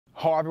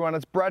Hi everyone,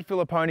 it's Brad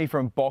Filipponi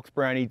from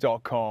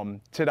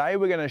BoxBrownie.com. Today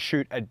we're going to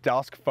shoot a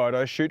dusk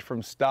photo shoot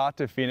from start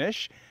to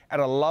finish at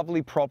a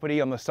lovely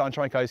property on the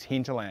Sunshine Coast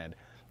hinterland.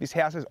 This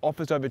house is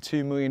offers over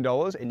 $2 million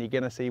and you're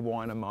going to see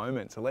why in a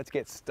moment. So let's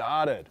get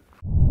started.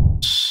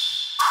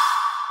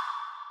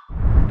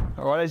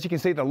 All right, as you can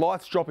see, the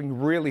light's dropping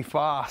really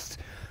fast.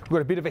 We've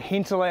got a bit of a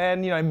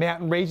hinterland,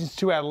 mountain regions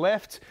to our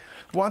left.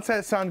 Once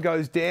that sun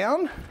goes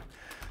down,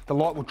 the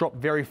light will drop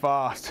very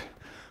fast.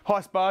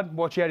 Hi Spud,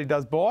 watch out, he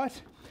does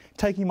bite.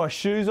 Taking my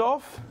shoes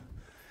off,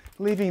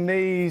 leaving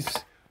these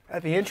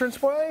at the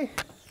entranceway.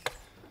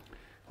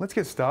 Let's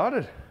get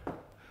started.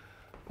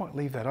 Might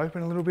leave that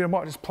open a little bit. I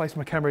might just place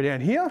my camera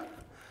down here.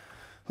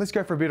 Let's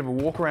go for a bit of a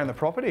walk around the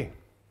property.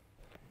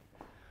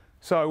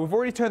 So we've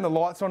already turned the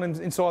lights on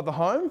inside the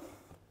home.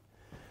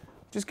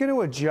 Just going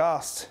to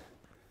adjust,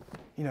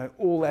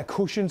 all our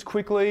cushions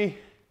quickly.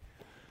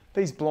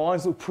 These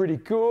blinds look pretty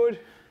good.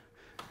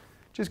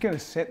 Just going to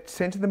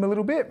center them a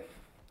little bit.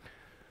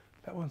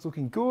 That one's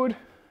looking good.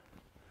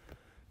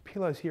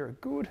 Pillows here are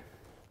good.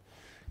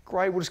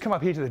 Great, we'll just come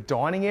up here to the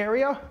dining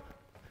area.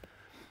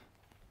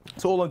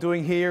 So all I'm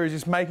doing here is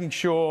just making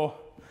sure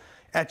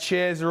our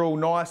chairs are all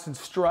nice and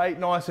straight,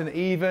 nice and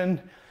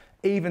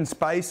even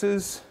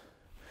spaces.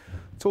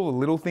 It's all the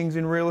little things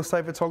in real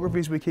estate photography,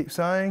 as we keep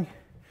saying.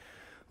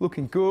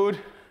 Looking good.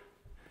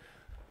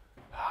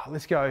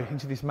 Let's go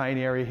into this main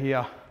area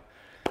here.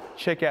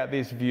 Check out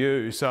this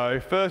view. So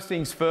first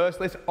things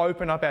first, let's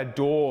open up our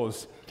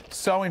doors.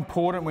 So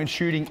important when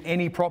shooting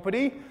any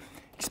property,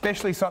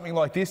 especially something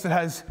like this that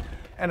has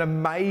an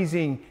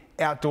amazing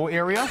outdoor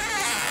area.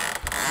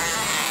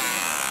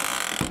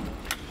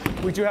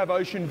 We do have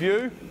ocean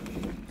view.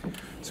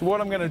 So what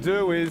I'm going to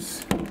do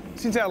is,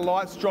 since our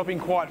light's dropping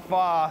quite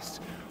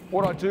fast,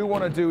 what I do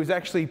want to do is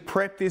actually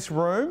prep this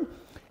room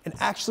and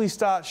actually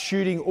start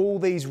shooting all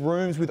these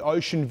rooms with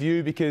ocean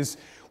view, because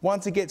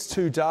once it gets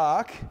too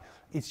dark,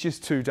 it's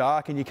just too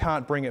dark and you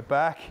can't bring it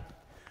back.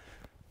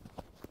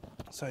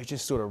 So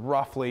just sort of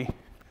roughly,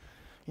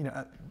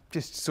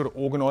 just sort of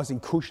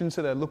organising cushions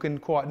so they're looking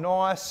quite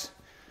nice.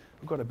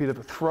 I've got a bit of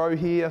a throw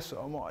here,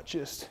 so I might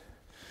just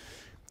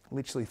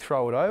literally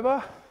throw it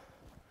over.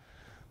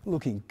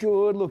 Looking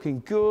good,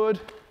 looking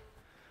good.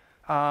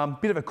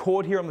 Bit of a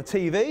cord here on the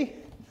TV.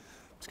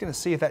 Just going to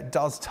see if that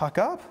does tuck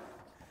up.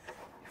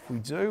 If we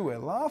do, we're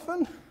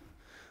laughing.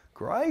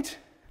 Great.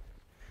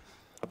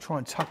 I'll try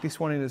and tuck this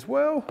one in as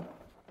well.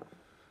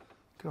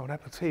 Good old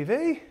Apple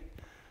TV.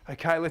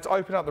 Okay, let's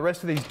open up the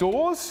rest of these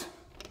doors.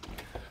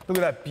 Look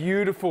at that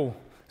beautiful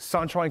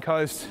Sunshine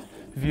Coast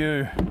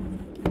view.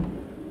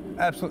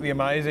 Absolutely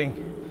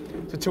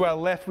amazing. So to our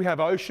left we have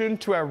ocean,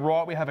 to our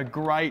right we have a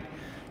great,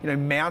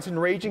 mountain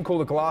region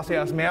called the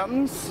Glasshouse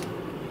Mountains.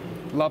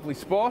 Lovely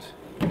spot.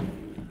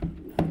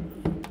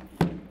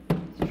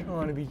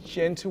 Trying to be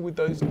gentle with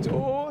those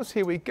doors.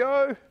 Here we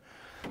go.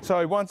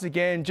 So once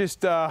again,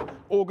 just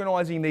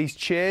organising these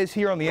chairs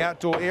here on the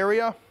outdoor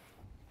area.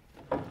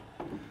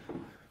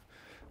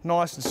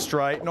 Nice and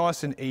straight,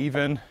 nice and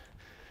even.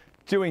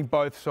 Doing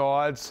both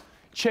sides.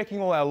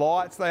 Checking all our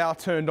lights, they are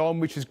turned on,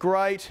 which is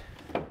great.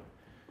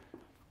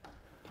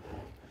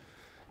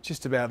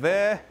 Just about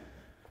there.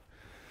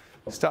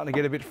 Starting to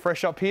get a bit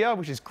fresh up here,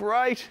 which is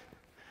great.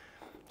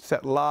 Just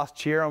that last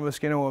chair I'm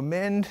just going to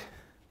amend.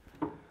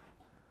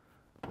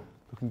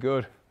 Looking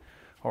good.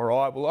 All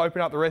right, we'll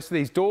open up the rest of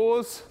these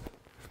doors.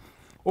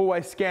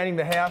 Always scanning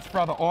the house for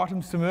other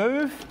items to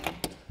move.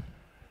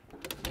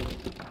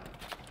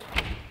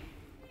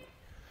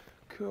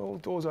 Cool,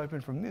 doors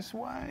open from this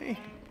way.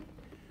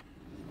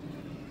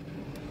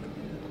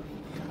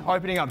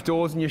 Opening up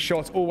doors in your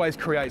shots always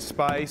creates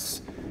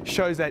space,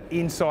 shows that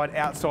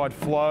inside-outside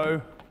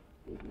flow.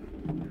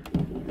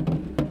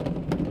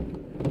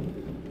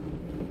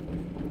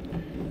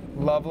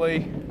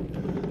 Lovely.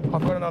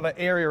 I've got another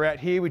area out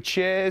here with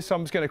chairs, so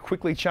I'm just going to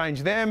quickly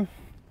change them.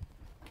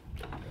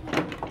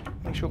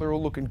 Make sure they're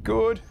all looking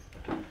good.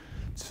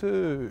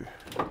 2,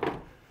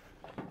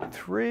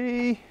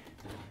 3,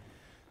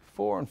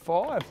 4 and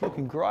 5,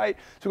 looking great.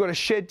 So we've got a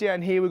shed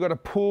down here, we've got a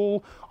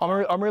pool.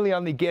 I'm really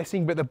only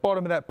guessing, but the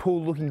bottom of that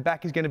pool looking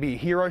back is going to be a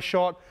hero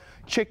shot.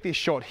 Check this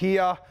shot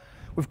here.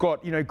 We've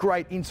got,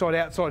 great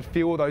inside-outside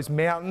feel of those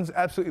mountains.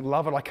 Absolutely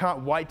love it. I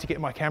can't wait to get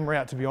my camera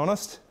out, to be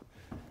honest.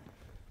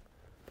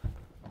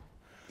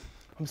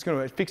 I'm just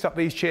going to fix up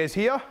these chairs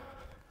here.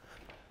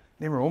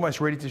 Then we're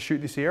almost ready to shoot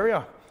this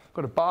area.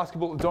 Got a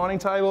basketball at the dining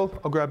table.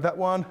 I'll grab that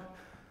one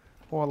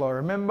while I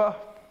remember.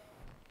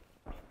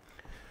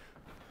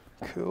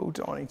 Cool,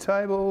 dining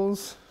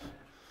tables.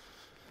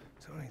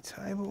 Dining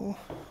table.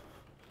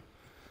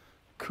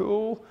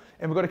 Cool.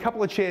 And we've got a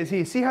couple of chairs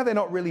here. See how they're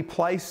not really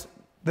placed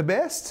the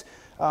best?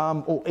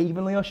 Or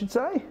evenly, I should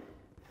say.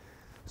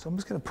 So I'm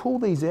just going to pull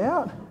these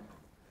out.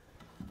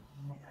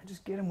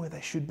 Just get them where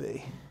they should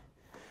be.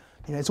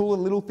 It's all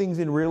the little things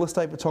in real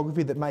estate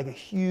photography that make a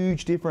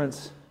huge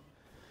difference.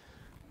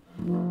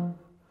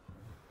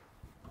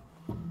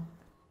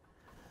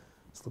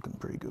 It's looking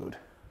pretty good.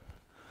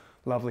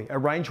 Lovely. Our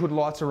range hood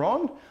lights are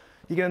on.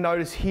 You're going to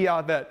notice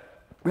here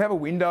that we have a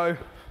window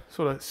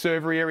sort of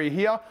server area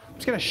here. I'm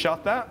just going to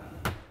shut that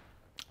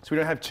so we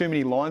don't have too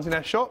many lines in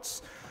our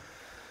shots.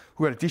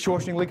 We've got a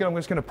dishwashing liquid. I'm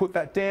just going to put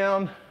that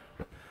down.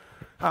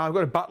 I've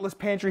got a butler's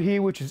pantry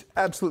here, which is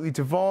absolutely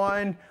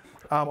divine.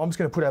 I'm just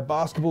going to put our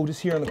basketball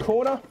just here in the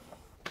corner.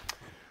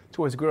 It's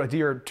always a good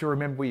idea to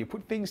remember where you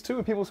put things to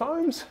in people's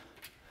homes.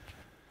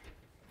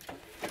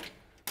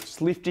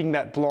 Just lifting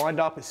that blind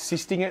up,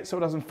 assisting it so it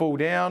doesn't fall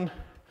down.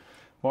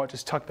 Might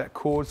just tuck that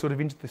cord sort of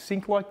into the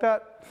sink like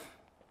that.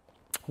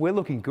 We're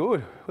looking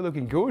good. We're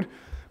looking good.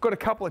 Got a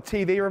couple of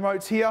TV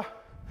remotes here.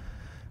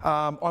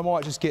 I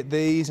might just get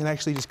these and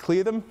actually just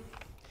clear them.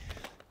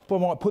 But I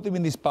might put them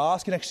in this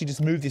basket and actually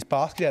just move this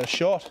basket out of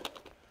shot.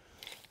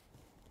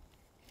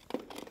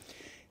 And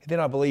then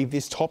I believe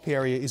this top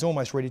area is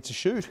almost ready to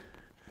shoot.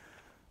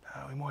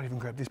 We might even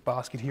grab this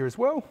basket here as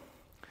well.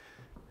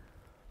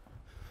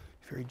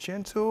 Very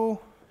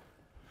gentle.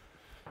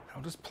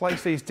 I'll just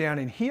place these down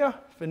in here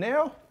for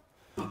now.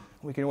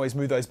 We can always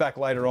move those back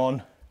later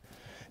on.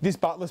 This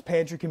butler's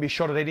pantry can be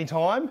shot at any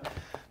time.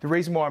 The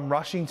reason why I'm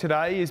rushing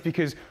today is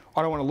because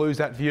I don't want to lose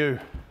that view.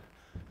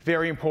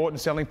 Very important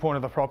selling point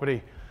of the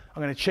property.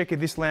 I'm going to check if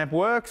this lamp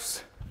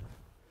works.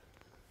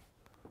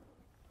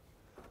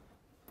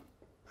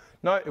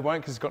 No, it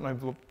won't because it's got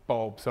no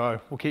bulb,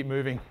 so we'll keep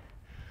moving.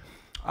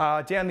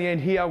 Down the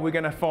end here, we're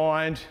going to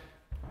find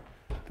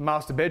the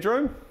master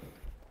bedroom,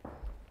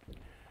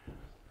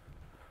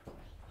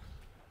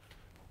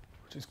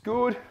 which is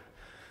good.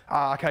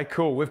 Okay,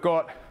 cool. We've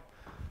got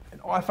an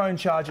iPhone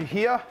charger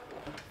here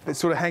that's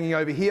sort of hanging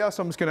over here,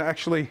 so I'm just going to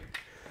actually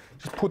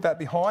just put that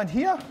behind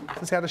here.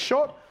 That's out of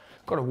shot.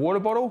 Got a water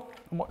bottle.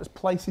 I might just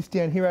place this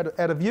down here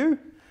out of view.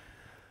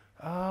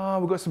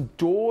 We've got some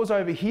doors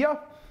over here.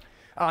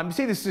 You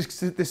see this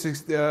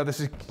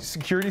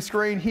security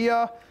screen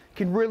here.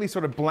 Can really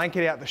sort of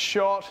blanket out the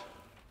shot.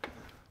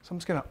 So I'm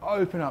just going to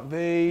open up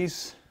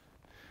these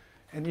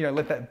and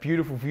let that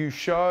beautiful view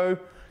show.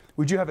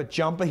 We do have a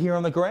jumper here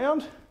on the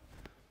ground, so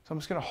I'm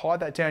just going to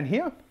hide that down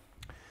here.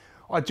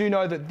 I do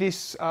know that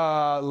this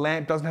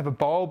lamp doesn't have a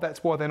bulb.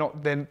 That's why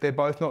they're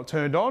both not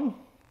turned on.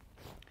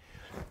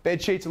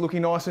 Bed sheets are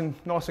looking nice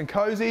and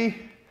cozy.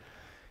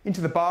 Into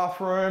the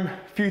bathroom,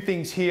 a few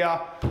things here.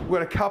 We've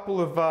got a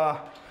couple of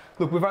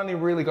look. We've only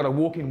really got a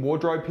walk-in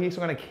wardrobe here,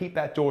 so I'm going to keep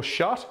that door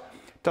shut.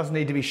 Doesn't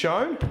need to be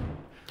shown.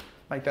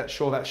 Make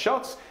sure that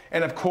shuts.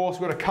 And of course,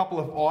 we've got a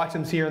couple of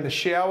items here in the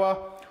shower.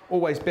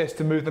 Always best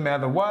to move them out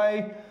of the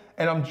way.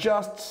 And I'm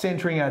just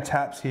centering our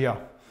taps here.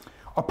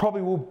 I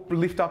probably will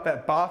lift up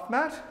that bath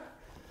mat.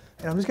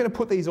 And I'm just going to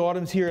put these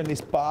items here in this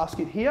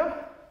basket here.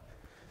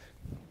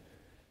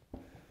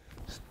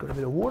 Just got a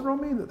bit of water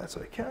on me, but that's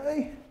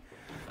okay.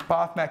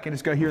 Bath mat can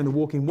just go here in the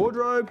walk-in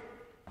wardrobe.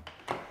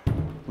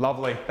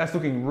 Lovely. That's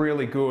looking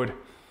really good.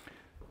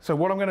 So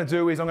what I'm going to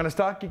do is I'm going to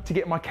start to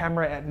get my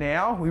camera out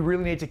now. We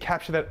really need to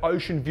capture that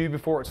ocean view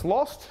before it's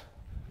lost.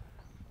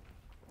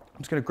 I'm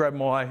just going to grab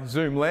my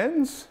zoom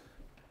lens.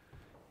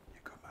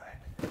 You're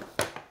good,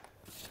 mate.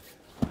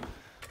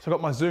 So I've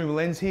got my zoom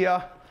lens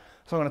here.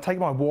 So I'm going to take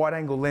my wide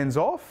angle lens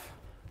off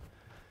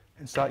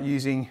and start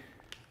using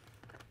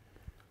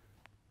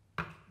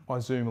my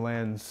zoom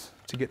lens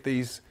to get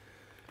these.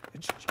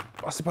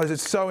 I suppose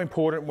it's so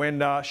important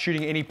when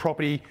shooting any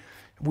property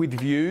with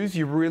views.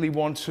 You really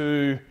want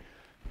to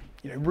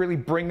really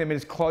bring them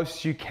as close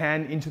as you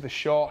can into the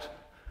shot.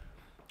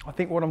 I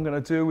think what I'm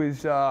going to do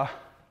is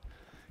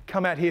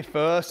come out here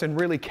first and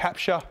really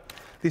capture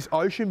this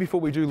ocean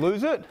before we do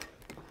lose it.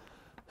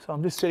 So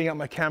I'm just setting up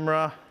my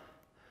camera,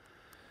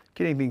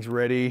 getting things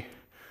ready.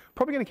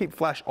 Probably going to keep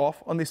flash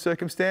off on this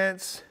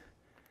circumstance.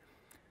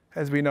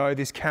 As we know,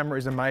 this camera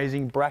is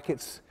amazing.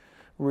 Brackets,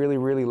 really,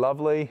 really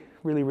lovely,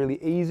 really,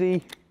 really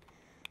easy.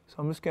 So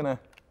I'm just going to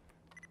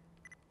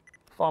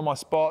find my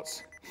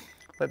spots.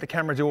 Let the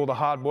camera do all the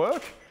hard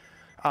work.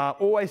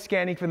 Always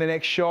scanning for the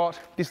next shot.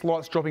 This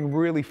light's dropping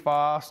really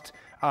fast.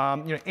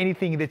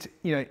 Anything that's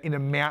in a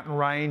mountain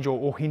range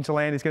or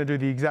hinterland is going to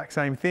do the exact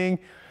same thing.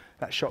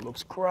 That shot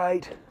looks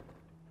great.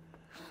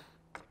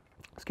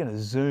 Just going to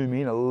zoom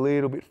in a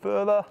little bit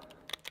further.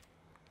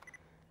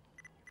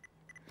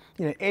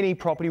 Any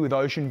property with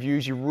ocean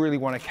views, you really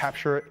want to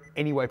capture it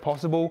any way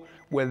possible,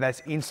 whether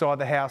that's inside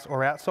the house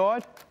or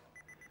outside.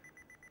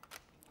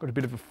 Got a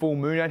bit of a full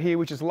moon out here,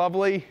 which is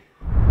lovely.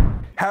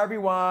 Hey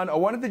everyone, I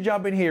wanted to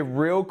jump in here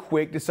real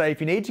quick to say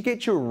if you need to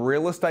get your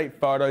real estate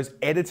photos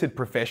edited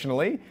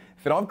professionally,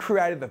 then I've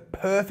created the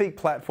perfect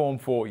platform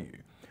for you.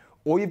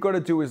 All you've got to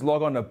do is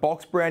log on to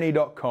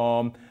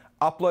BoxBrownie.com,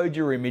 upload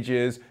your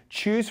images,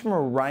 choose from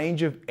a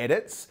range of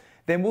edits,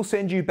 then we'll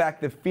send you back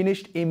the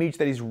finished image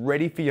that is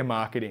ready for your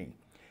marketing.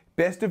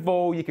 Best of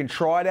all, you can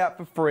try it out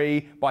for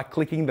free by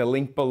clicking the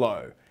link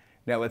below.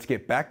 Now let's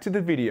get back to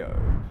the video.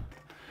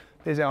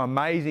 There's our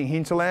amazing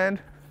hinterland.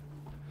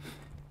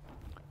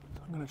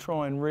 I'm going to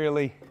try and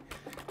really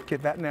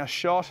get that in our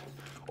shot.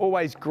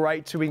 Always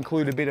great to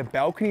include a bit of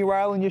balcony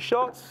rail in your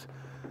shots.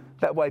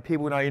 That way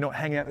people know you're not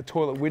hanging out the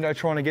toilet window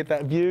trying to get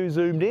that view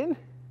zoomed in.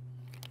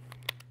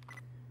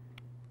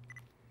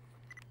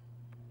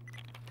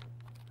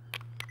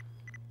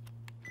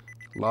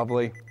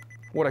 Lovely.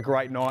 What a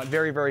great night,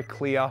 very, very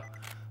clear.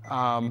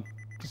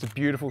 Just a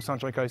beautiful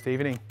Sunshine Coast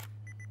evening.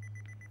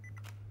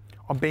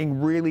 I'm being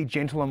really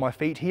gentle on my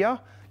feet here,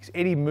 because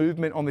any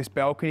movement on this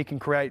balcony can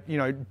create, you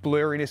know,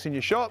 blurriness in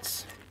your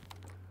shots.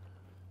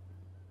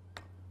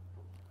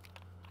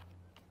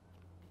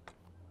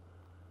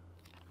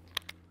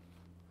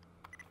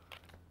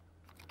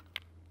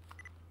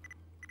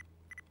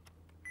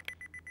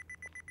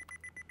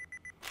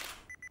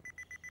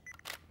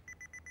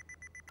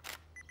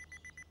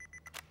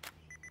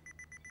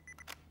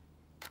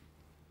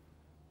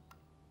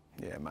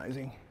 Yeah,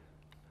 amazing.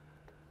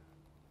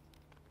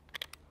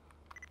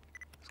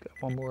 Let's get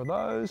one more of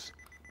those.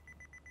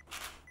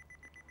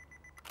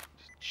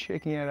 Just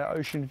checking out our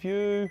ocean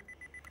view.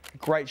 A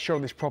great shot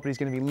of this property is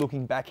going to be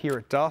looking back here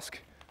at dusk.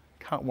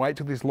 Can't wait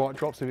till this light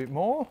drops a bit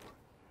more.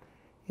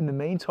 In the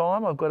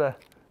meantime, I've got to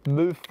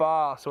move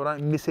fast so I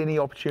don't miss any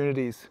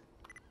opportunities.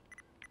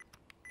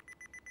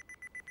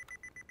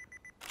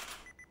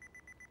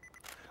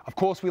 Of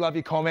course, we love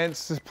your comments.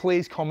 So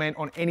please comment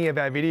on any of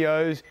our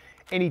videos.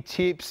 Any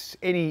tips,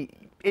 any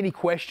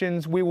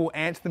questions, we will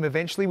answer them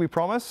eventually, we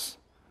promise.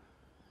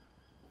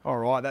 All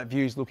right, that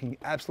view's looking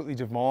absolutely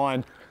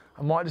divine.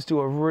 I might just do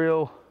a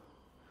real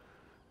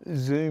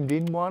zoomed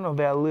in one of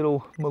our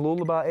little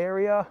Mooloolaba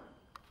area.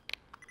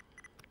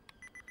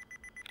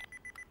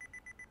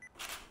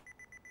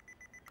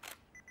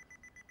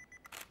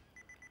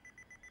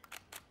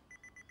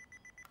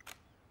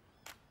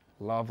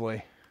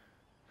 Lovely.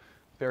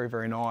 Very,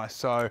 very nice.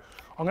 So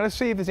I'm going to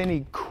see if there's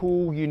any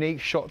cool, unique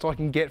shots I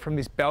can get from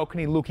this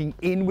balcony looking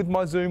in with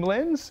my zoom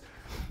lens,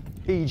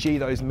 e.g.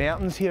 those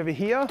mountains here over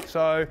here.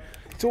 So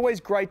it's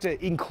always great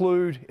to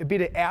include a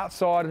bit of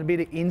outside and a bit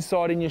of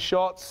inside in your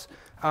shots.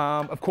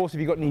 Of course, if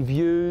you've got any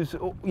views,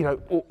 you know,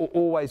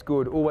 always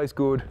good, always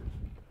good.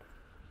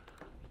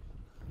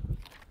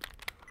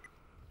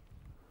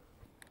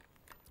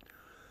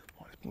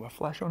 I'll just put my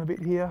flash on a bit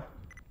here.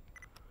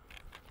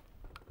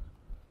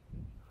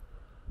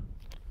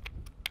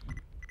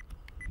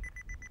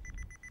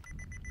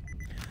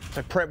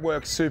 So prep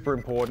work's super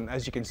important,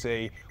 as you can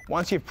see.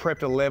 Once you've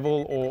prepped a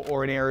level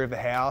or an area of the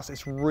house,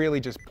 it's really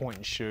just point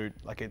and shoot.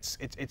 Like it's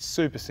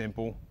super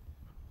simple.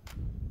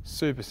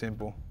 Super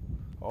simple.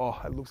 Oh,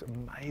 it looks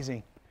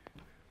amazing.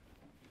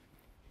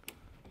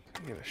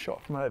 Get a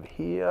shot from over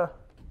here.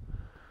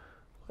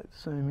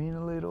 Let's zoom in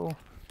a little.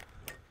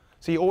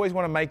 So you always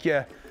want to make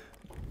your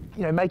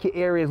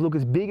areas look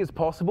as big as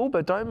possible,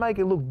 but don't make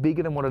it look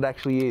bigger than what it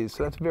actually is.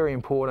 So that's very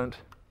important.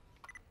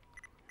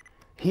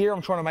 Here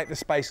I'm trying to make the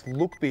space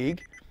look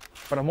big,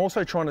 but I'm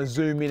also trying to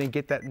zoom in and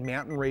get that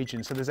mountain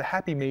region. So there's a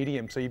happy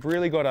medium. So you've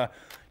really got to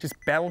just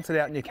balance it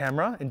out in your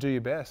camera and do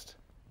your best.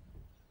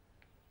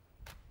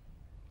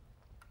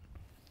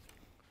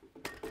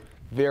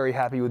 Very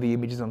happy with the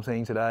images I'm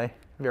seeing today.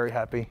 Very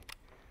happy.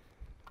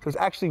 So it's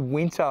actually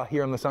winter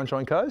here on the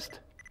Sunshine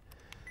Coast.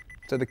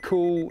 So the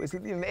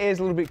air's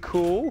a little bit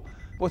cool.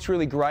 What's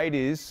really great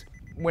is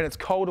when it's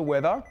colder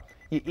weather,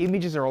 your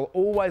images are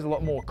always a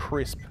lot more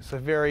crisp, so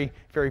very,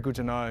 very good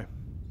to know.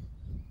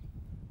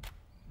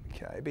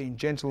 Okay, being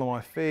gentle on my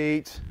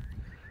feet,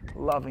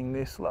 loving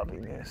this,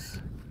 loving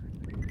this.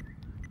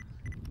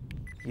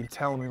 You can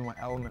tell I'm in my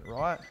element,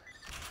 right?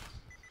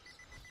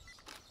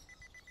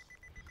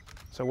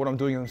 So what I'm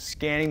doing, I'm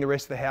scanning the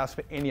rest of the house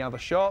for any other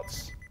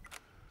shots.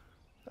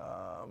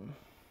 So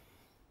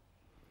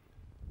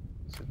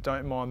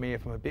don't mind me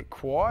if I'm a bit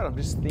quiet, I'm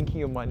just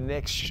thinking of my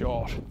next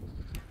shot.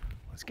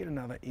 Let's get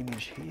another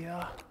image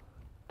here.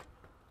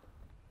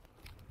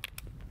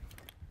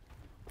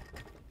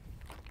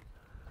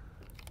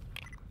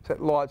 So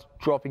that light's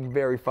dropping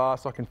very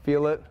fast, I can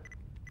feel it.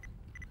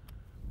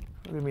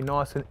 We're going to be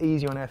nice and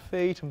easy on our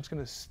feet. I'm just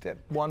going to step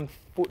 1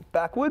 foot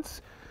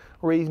backwards.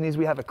 Reason is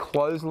we have a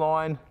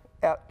clothesline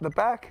out the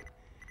back.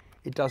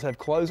 It does have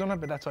clothes on it,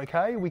 but that's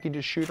okay. We can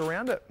just shoot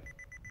around it.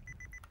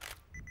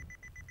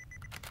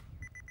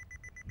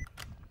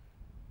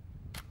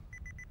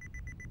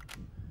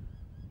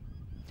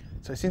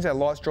 So since our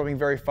light's dropping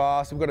very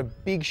fast, we've got a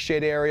big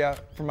shed area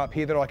from up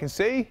here that I can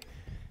see,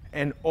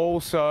 and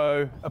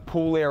also a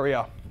pool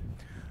area.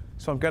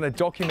 So I'm going to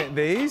document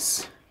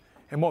these,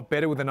 and what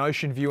better with an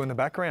ocean view in the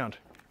background.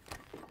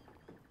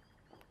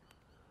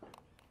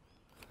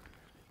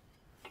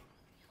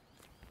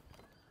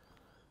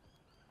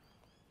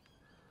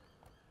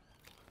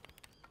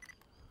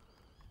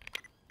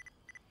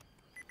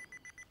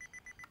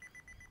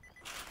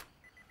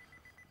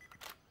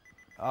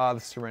 Ah,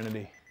 the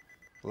serenity.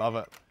 Love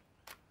it.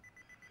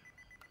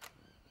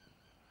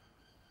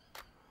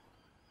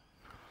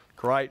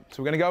 Great,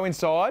 so we're going to go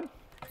inside.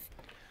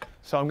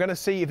 So I'm going to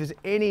see if there's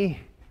any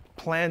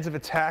plans of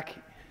attack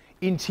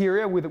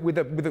interior with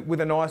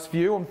a nice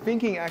view. I'm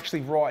thinking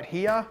actually right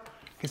here.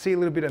 You can see a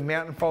little bit of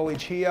mountain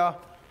foliage here.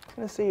 I'm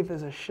going to see if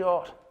there's a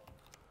shot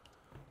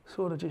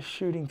sort of just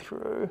shooting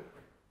through.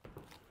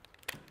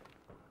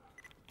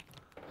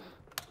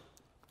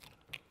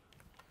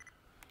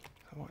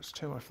 I might just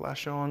turn my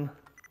flash on.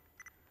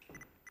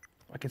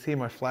 I can see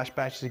my flash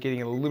batches are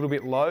getting a little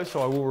bit low,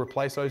 so I will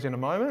replace those in a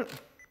moment.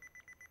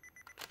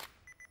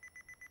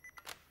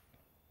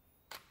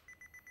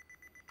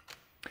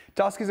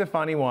 Dusk is a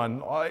funny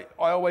one. I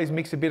always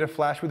mix a bit of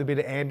flash with a bit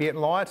of ambient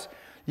light.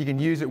 You can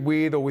use it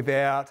with or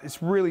without.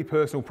 It's really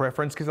personal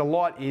preference because the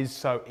light is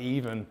so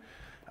even.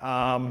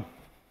 On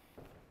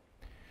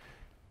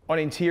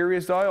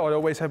interiors though, I'd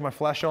always have my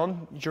flash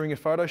on during a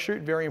photo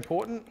shoot, very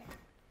important.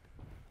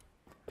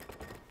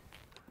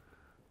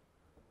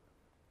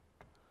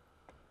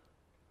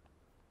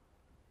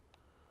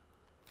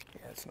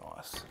 Yeah, it's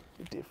nice, a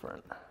bit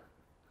different.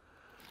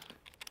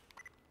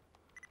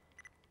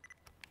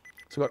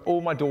 So I've got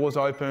all my doors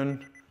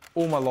open,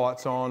 all my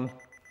lights on,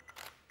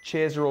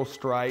 chairs are all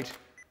straight.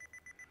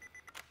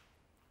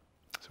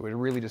 So we're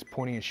really just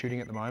pointing and shooting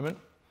at the moment.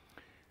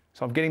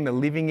 So I'm getting the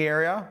living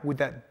area with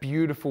that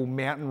beautiful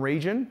mountain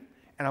region,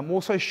 and I'm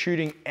also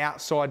shooting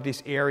outside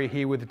this area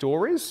here where the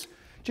door is,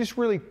 just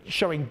really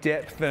showing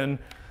depth and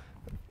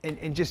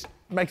just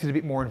makes it a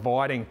bit more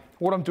inviting.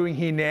 What I'm doing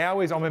here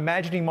now is I'm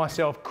imagining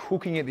myself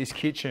cooking at this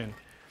kitchen.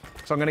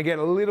 So I'm going to get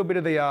a little bit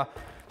of the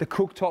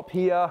cooktop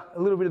here, a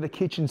little bit of the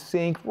kitchen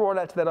sink, right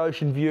out to that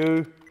ocean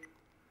view.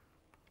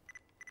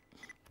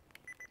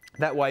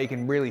 That way you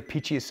can really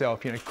picture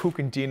yourself, you know,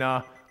 cooking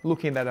dinner,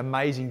 looking at that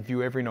amazing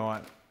view every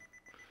night.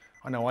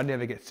 I know I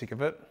never get sick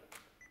of it.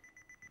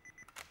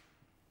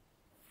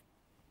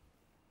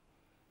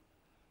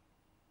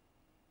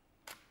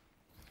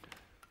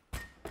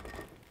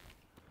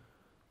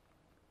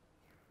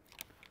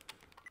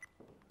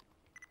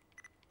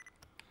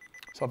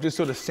 So I've just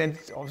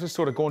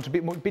sort of gone to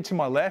a bit to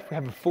my left. We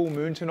have a full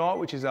moon tonight,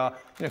 which is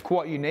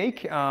quite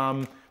unique.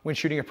 When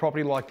shooting a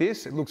property like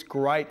this, it looks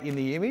great in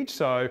the image.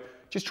 So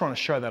just trying to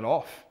show that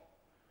off.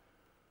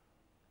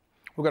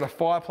 We've got a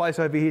fireplace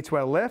over here to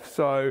our left.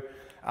 So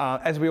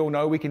as we all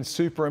know, we can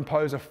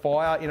superimpose a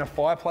fire in a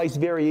fireplace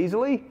very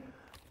easily.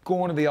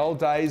 Gone to the old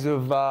days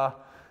of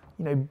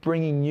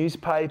bringing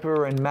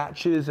newspaper and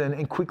matches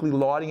and quickly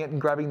lighting it and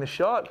grabbing the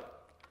shot.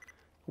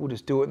 We'll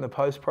just do it in the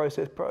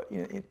post-process,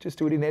 just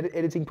do it in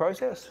editing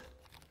process.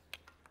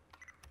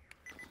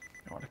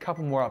 All right, a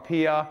couple more up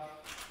here.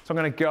 So I'm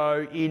going to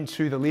go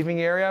into the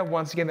living area,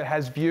 once again that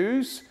has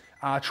views.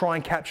 Try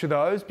and capture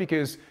those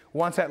because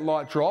once that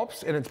light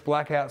drops and it's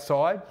black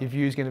outside, your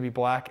view's going to be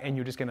black and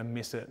you're just going to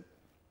miss it.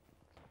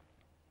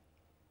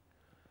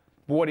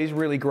 What is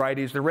really great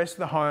is the rest of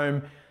the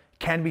home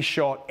can be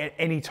shot at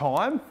any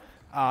time.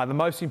 The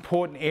most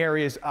important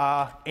areas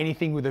are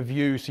anything with a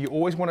view, so you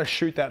always want to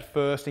shoot that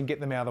first and get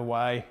them out of the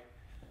way.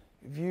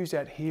 Views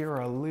out here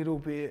are a little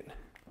bit,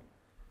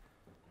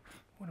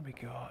 what do we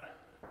got?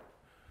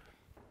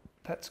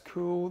 That's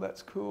cool,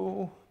 that's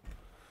cool.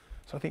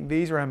 So I think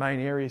these are our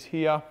main areas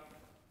here.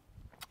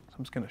 So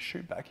I'm just going to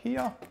shoot back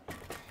here.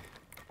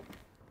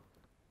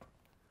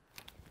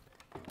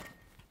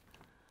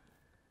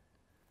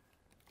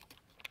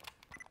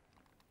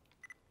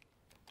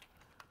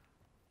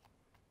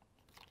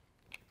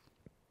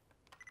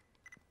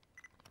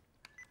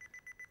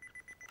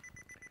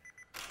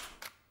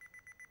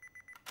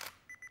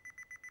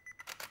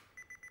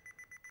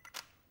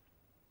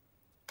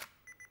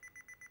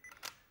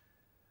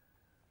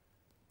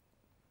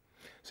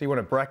 So you want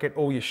to bracket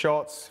all your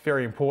shots,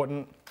 very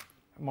important.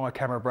 My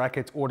camera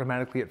brackets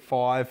automatically at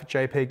 5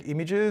 JPEG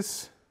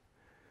images.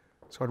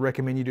 So I'd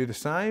recommend you do the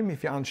same.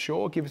 If you're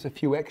unsure, give us a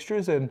few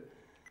extras and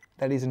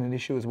that isn't an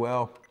issue as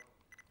well.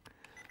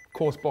 Of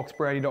course,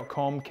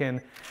 BoxBrownie.com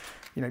can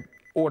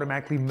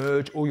automatically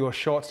merge all your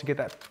shots to get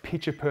that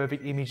picture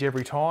perfect image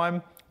every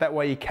time. That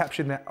way you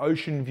capture that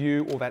ocean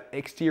view or that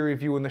exterior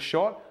view in the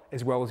shot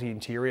as well as the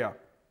interior.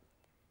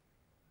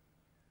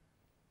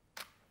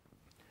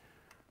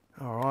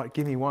 All right,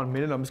 give me 1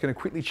 minute. I'm just going to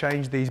quickly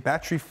change these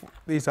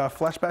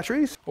flash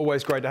batteries.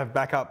 Always great to have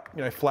backup,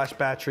 flash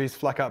batteries,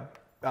 backup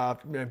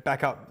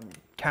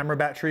camera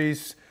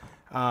batteries.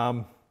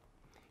 You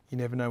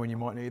never know when you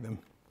might need them.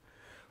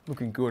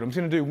 Looking good. I'm just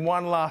going to do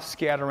one last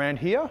scout around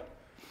here,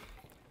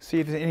 see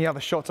if there's any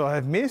other shots I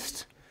have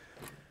missed,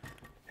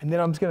 and then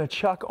I'm just going to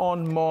chuck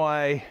on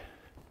my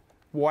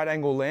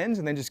wide-angle lens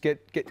and then just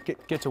get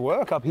to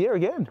work up here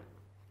again.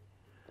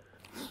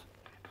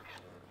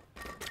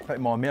 Don't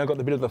mind me, I've got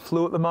a bit of the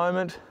flu at the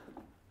moment.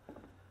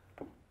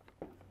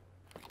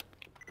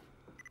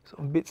 So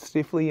I'm a bit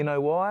stiffly, you know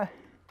why?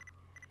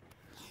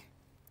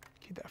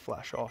 Keep that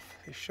flash off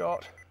this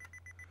shot.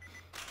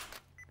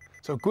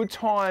 So a good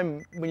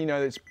time when you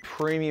know it's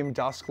premium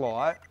dusk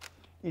light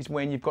is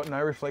when you've got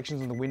no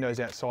reflections on the windows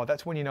outside.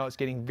 That's when you know it's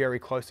getting very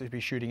close to be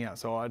shooting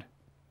outside.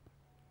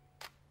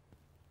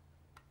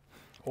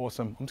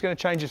 Awesome. I'm just going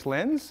to change this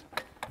lens.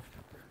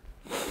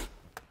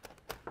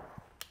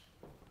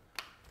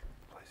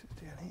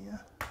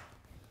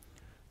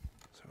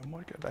 I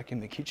might go back in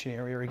the kitchen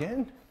area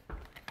again.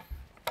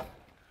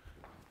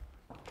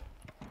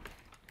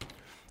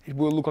 It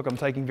will look like I'm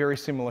taking very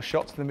similar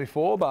shots than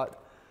before,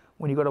 but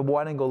when you've got a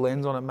wide angle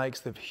lens on, it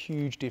makes the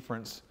huge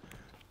difference.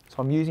 So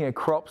I'm using a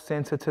crop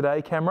sensor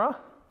today camera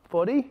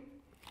body.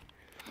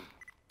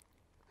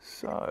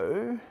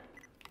 So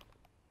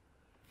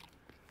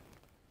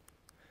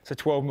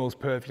 12mm is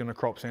perfect on a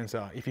crop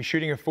sensor. If you're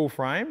shooting a full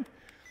frame,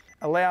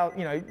 Allow,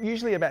 you know,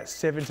 usually about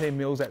 17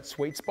 mils that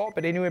sweet spot,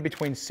 but anywhere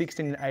between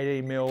 16 and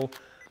 18 mil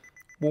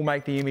will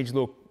make the image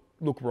look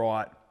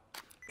right.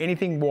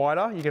 Anything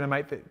wider, you're gonna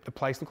make the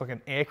place look like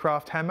an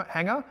aircraft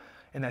hangar,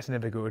 and that's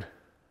never good.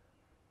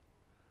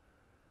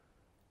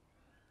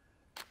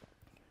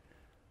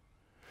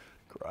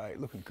 Great,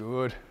 looking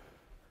good.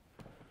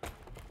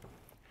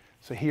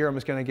 So here I'm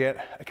just gonna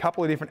get a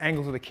couple of different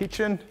angles of the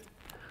kitchen.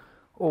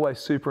 Always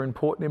super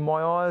important in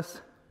my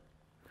eyes.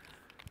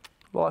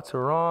 Lights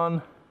are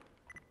on.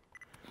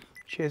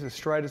 Chairs are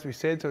straight as we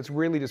said, so it's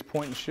really just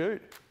point and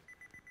shoot.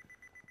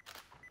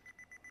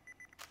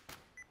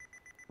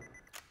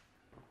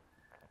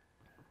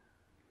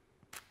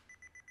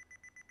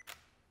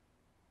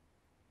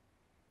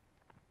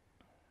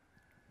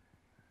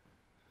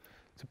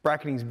 So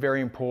bracketing is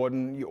very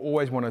important. You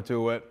always want to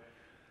do it.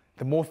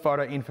 The more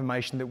photo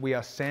information that we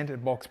are sent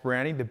at Box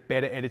Brownie, the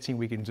better editing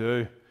we can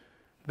do.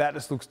 That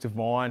just looks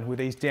divine with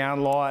these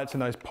down lights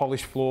and those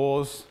polished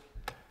floors.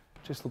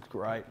 Just looks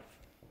great.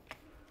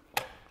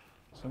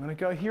 So I'm going to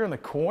go here in the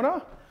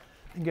corner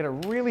and get a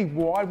really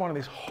wide one of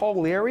this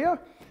whole area.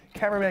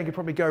 Cameraman could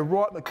probably go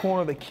right in the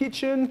corner of the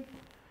kitchen,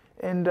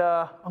 and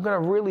I'm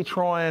going to really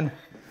try and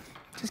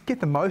just get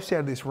the most out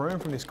of this room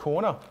from this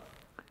corner.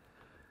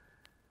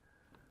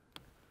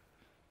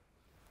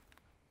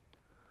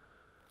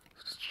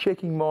 Just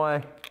checking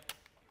my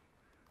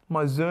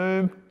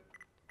zoom,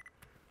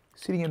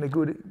 sitting in a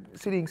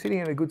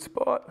good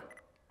spot,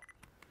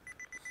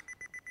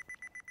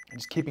 and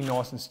just keeping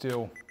nice and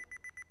still.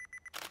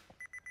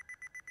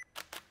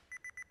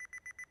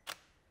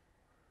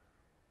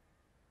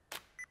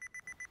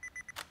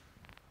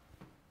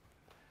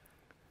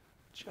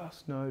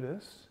 Just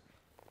notice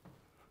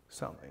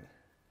something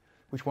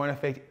which won't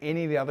affect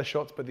any of the other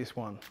shots but this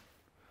one.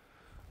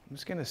 I'm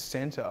just going to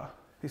center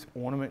this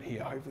ornament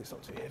here, hopefully it's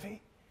not too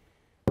heavy,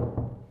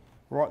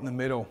 right in the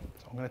middle.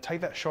 So I'm going to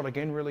take that shot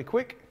again really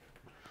quick.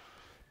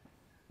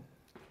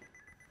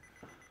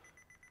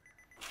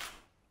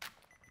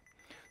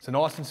 So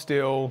nice and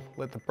still,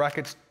 let the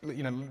brackets,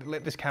 you know,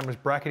 let this camera's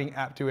bracketing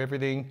app do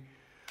everything.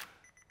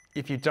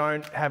 If you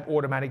don't have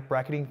automatic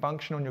bracketing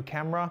function on your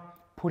camera,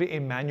 put it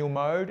in manual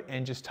mode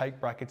and just take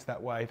brackets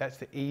that way. That's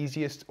the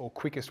easiest or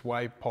quickest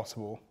way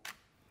possible.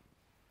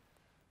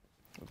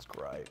 That's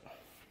great.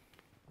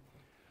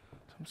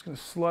 So I'm just going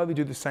to slowly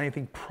do the same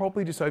thing,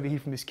 probably just over here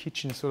from this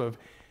kitchen sort of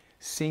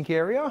sink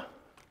area.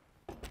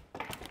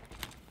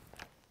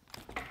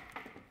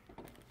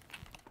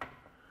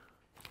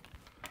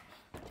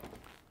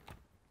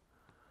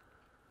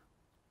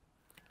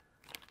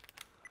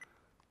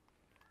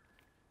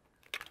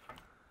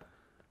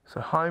 So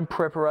home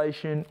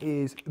preparation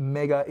is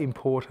mega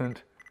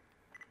important,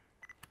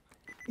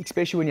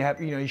 especially when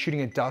you're shooting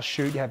a dust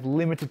shoot, you have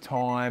limited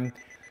time.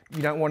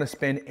 You don't want to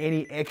spend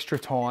any extra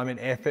time and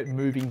effort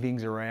moving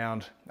things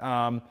around.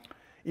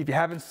 If you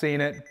haven't seen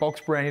it,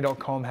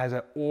 BoxBrownie.com has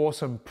an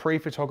awesome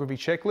pre-photography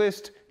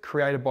checklist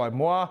created by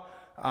moi.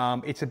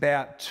 It's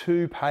about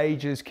 2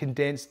 pages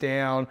condensed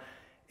down.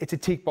 It's a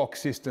tick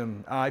box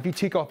system. If you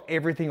tick off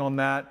everything on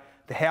that,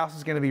 the house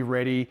is going to be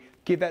ready.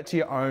 Give that to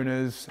your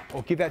owners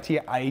or give that to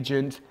your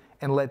agent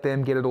and let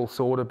them get it all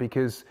sorted,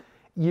 because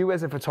you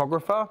as a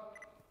photographer,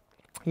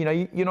 you know,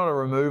 you're not a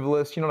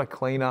removalist, you're not a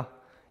cleaner.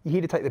 You're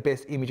here to take the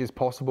best images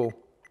possible.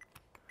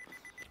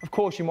 Of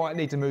course, you might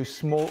need to move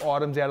small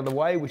items out of the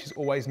way, which is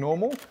always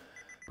normal.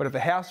 But if the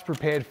house is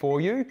prepared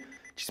for you, it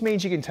just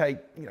means you can take,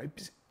 you know,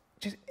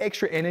 just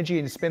extra energy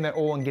and spend that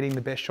all on getting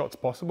the best shots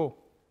possible.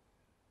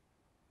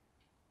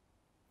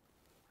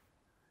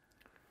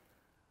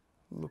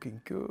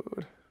 Looking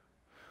good.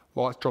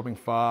 Lights dropping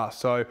fast.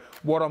 So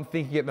what I'm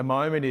thinking at the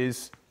moment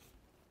is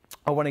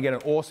I want to get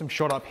an awesome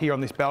shot up here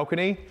on this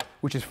balcony,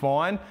 which is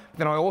fine.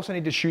 Then I also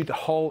need to shoot the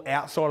whole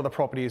outside of the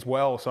property as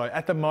well. So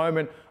at the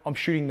moment, I'm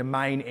shooting the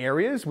main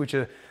areas, which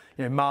are,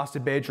 you know, master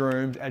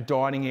bedrooms, a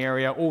dining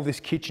area, all this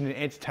kitchen and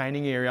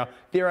entertaining area.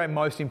 They're our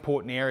most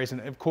important areas,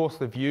 and of course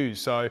the views.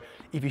 So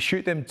if you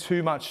shoot them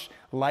too much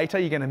later,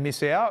 you're going to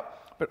miss out.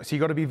 So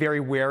you've got to be very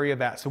wary of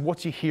that. So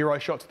what's your hero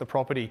shots of the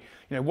property?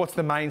 You know, what's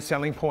the main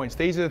selling points?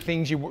 These are the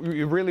things you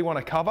really want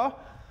to cover.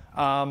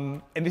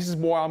 And this is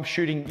why I'm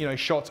shooting, you know,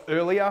 shots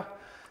earlier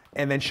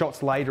and then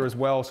shots later as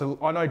well. So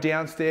I know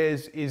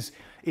downstairs is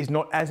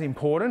not as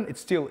important. It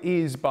still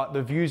is, but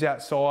the views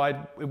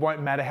outside, it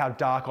won't matter how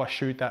dark I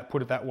shoot that,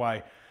 put it that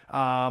way. So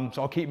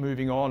I'll keep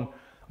moving on.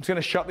 I'm just going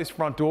to shut this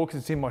front door because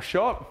it's in my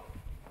shot.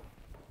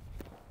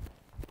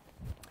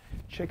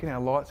 Checking our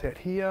lights out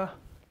here.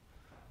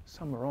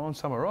 Some are on,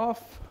 some are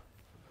off.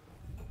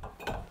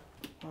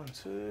 1,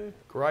 2,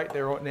 great,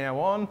 they're right now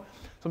on. So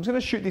I'm just going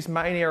to shoot this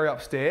main area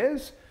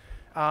upstairs,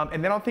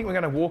 and then I think we're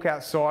going to walk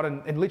outside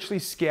and literally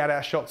scout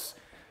our shots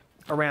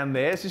around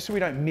there, just so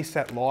we don't miss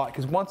that light,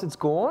 because once it's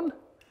gone,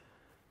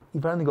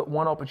 you've only got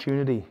one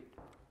opportunity.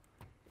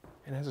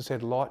 And as I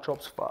said, light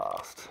drops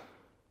fast.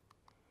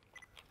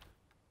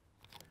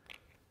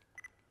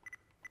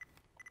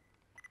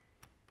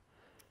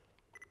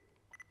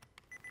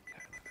 Okay,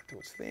 let that do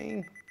its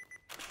thing.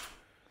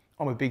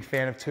 I'm a big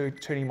fan of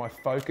turning my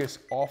focus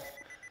off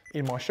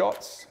in my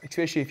shots,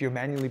 especially if you're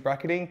manually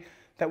bracketing.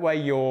 That way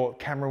your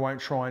camera won't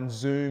try and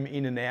zoom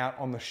in and out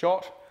on the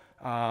shot.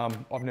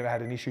 I've never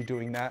had an issue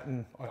doing that,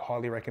 and I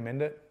highly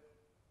recommend it.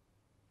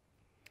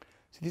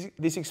 So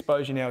this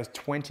exposure now is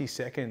 20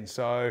 seconds.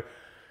 So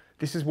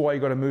this is why you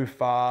got to move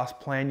fast,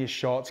 plan your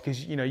shots,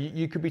 because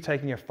you could be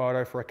taking a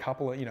photo for a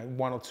couple of,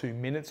 1 or 2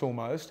 minutes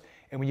almost.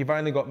 And when you've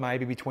only got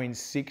maybe between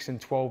 6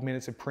 and 12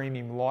 minutes of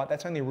premium light,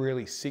 that's only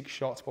really 6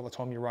 shots by the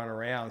time you run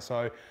around.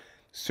 So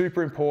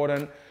super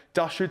important.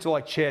 Dust shoots are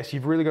like chess.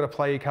 You've really got to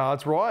play your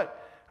cards right.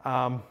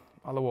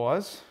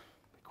 Otherwise,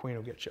 the queen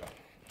will get you.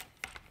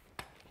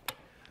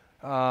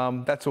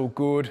 That's all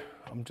good.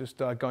 I'm just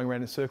going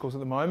around in circles at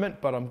the moment,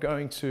 but I'm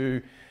going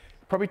to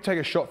probably take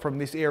a shot from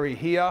this area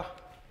here,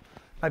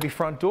 maybe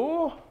front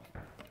door.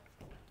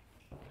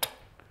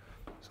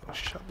 So I'll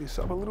shut this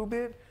up a little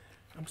bit.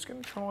 I'm just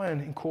going to try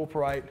and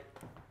incorporate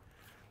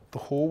the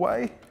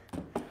hallway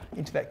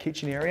into that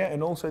kitchen area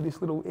and also this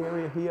little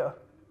area here.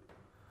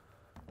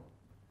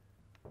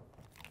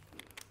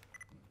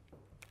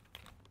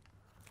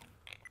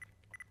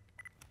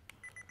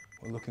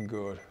 We're looking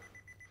good.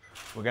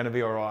 We're going to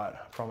be all right,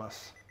 I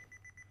promise.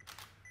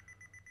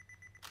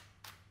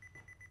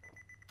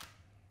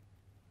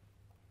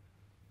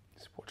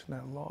 Just watching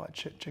that light,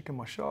 checking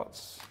my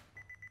shots.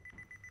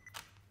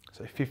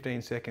 So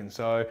 15 seconds.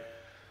 So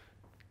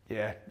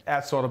yeah,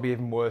 outside will be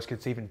even worse because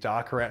it's even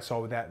darker outside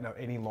without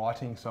any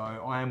lighting. So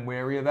I am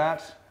wary of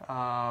that.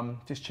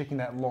 Just checking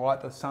that light.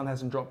 The sun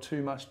hasn't dropped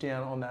too much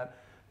down on that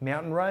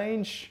mountain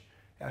range.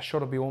 Our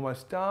shot will be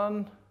almost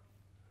done.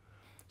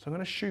 So I'm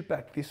going to shoot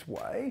back this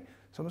way.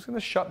 So I'm just going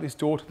to shut this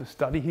door to the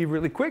study here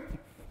really quick.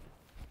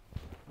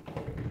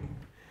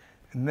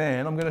 And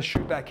then I'm going to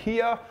shoot back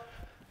here.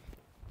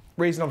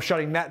 Reason I'm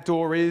shutting that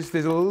door is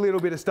there's a little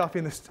bit of stuff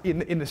in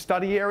the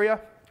study area,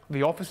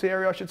 the office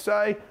area I should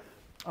say,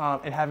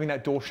 and having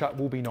that door shut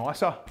will be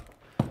nicer.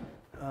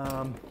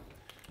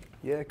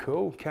 Yeah,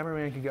 cool.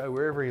 Cameraman can go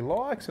wherever he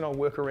likes and I'll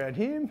work around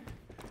him.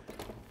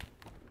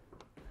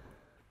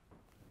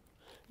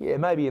 Yeah,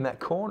 maybe in that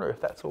corner if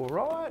that's all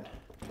right.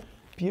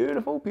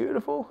 Beautiful,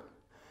 beautiful.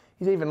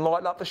 He's even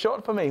lighting up the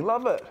shot for me,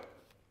 love it.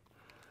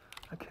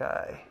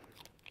 Okay.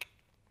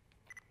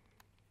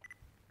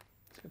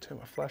 Just gonna turn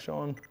my flash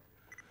on.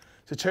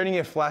 So turning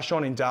your flash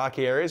on in dark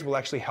areas will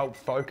actually help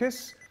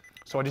focus.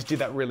 So I just did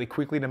that really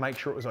quickly to make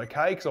sure it was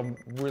okay because I'm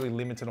really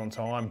limited on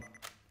time.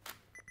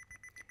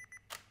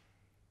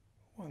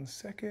 1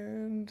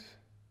 second.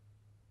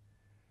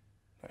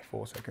 No,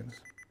 4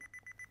 seconds.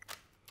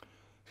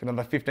 It's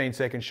another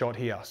 15-second shot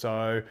here.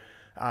 So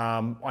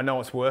I know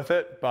it's worth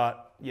it,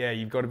 but yeah,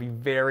 you've got to be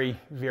very,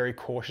 very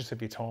cautious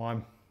of your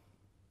time.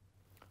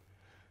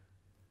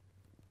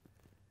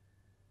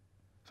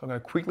 So I'm going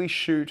to quickly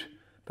shoot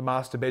the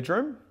master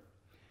bedroom,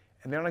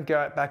 and then I'm going to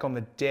go back on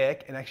the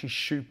deck and actually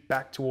shoot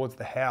back towards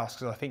the house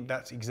because I think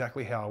that's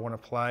exactly how I want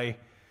to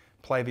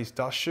play this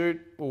dust shoot.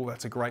 Oh,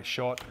 that's a great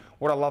shot.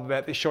 What I love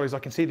about this shot is I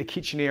can see the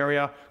kitchen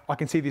area, I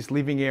can see this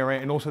living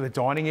area, and also the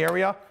dining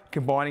area,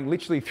 combining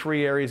literally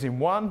 3 areas in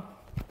one,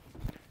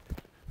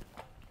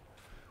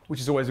 which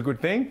is always a good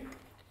thing.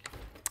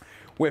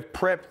 We've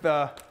prepped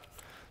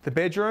the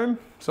bedroom,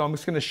 so I'm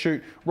just going to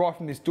shoot right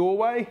from this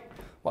doorway,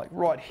 like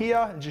right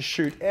here, and just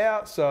shoot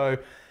out. So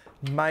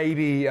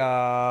maybe,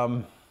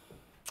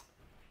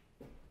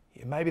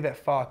 maybe that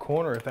far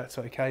corner, if that's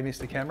okay,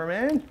 Mr.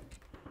 Cameraman.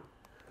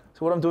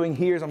 So what I'm doing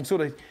here is I'm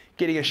sort of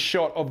getting a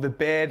shot of the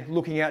bed,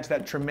 looking out to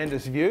that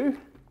tremendous view,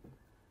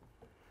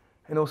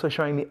 and also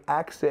showing the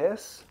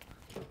access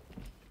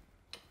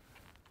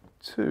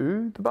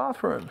to the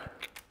bathroom.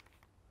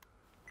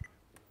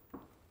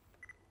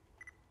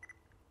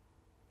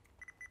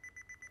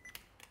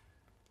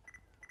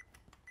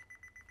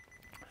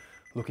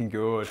 Looking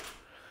good.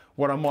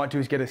 What I might do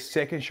is get a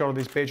second shot of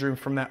this bedroom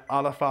from that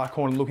other far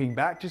corner looking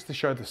back just to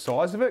show the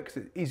size of it because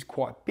it is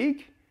quite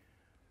big.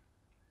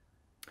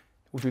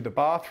 We'll do the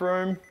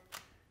bathroom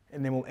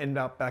and then we'll end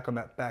up back on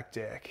that back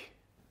deck.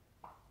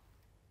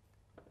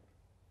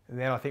 And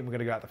then I think we're going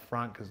to go out the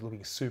front because it's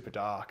looking super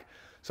dark.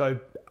 So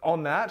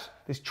on that,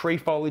 there's tree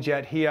foliage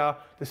out here.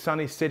 The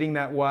sun is setting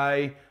that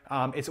way.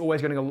 It's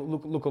always going to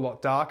look a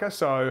lot darker.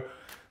 So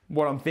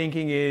what I'm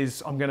thinking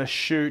is I'm going to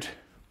shoot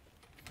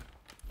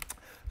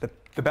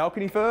the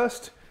balcony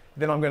first,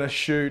 then I'm going to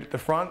shoot the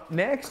front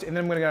next, and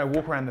then I'm going to go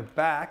walk around the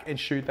back and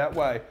shoot that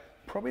way.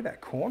 Probably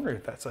that corner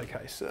if that's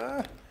okay,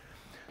 sir.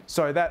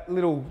 So that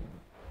little,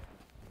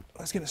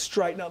 let's going to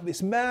straighten up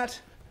this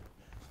mat.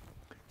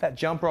 That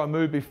jumper I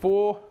moved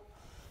before,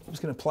 I'm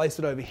just going to place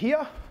it over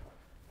here.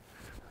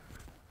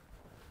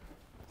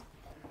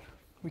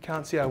 We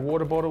can't see our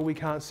water bottle, we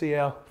can't see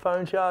our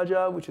phone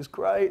charger, which is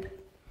great.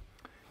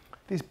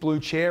 This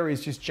blue chair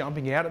is just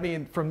jumping out at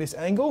me from this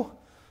angle.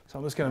 So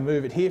I'm just going to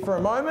move it here for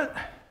a moment.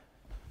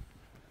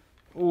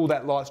 Ooh,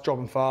 that light's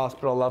dropping fast,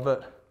 but I love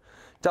it.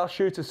 Dust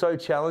shoots are so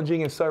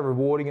challenging and so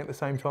rewarding at the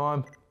same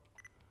time.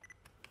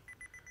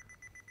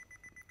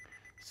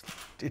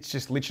 It's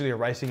just literally a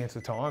race against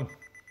the time.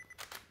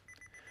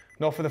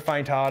 Not for the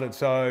faint-hearted.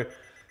 So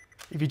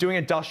If you're doing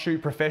a dust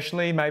shoot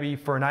professionally, maybe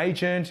for an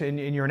agent and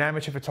you're an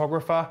amateur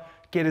photographer,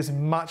 get as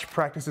much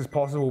practice as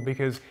possible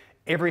because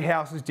every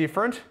house is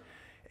different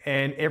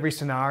and every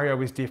scenario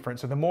is different.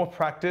 So the more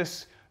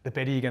practice, the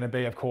better you're going to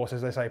be, of course.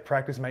 As they say,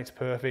 practice makes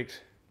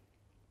perfect.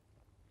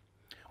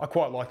 I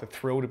quite like the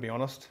thrill, to be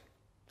honest.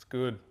 It's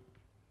good.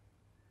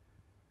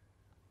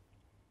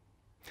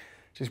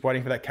 Just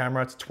waiting for that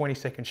camera. It's a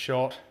 20-second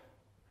shot.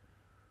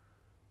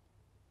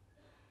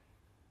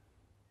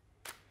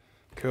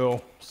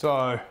 Cool.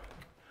 So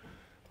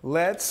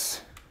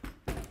let's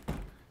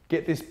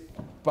get this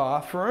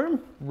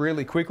bathroom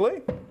really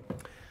quickly.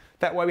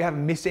 That way we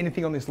haven't missed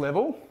anything on this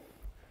level.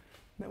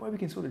 That way we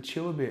can sort of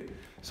chill a bit.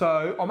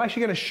 So I'm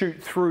actually going to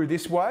shoot through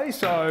this way.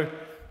 So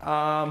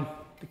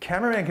the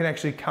cameraman can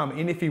actually come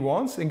in if he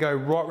wants and go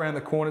right around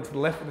the corner to the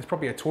left. There's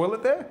probably a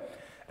toilet there.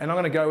 And I'm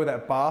going to go where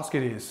that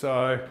basket is.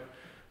 So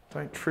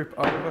don't trip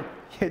over.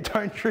 Yeah,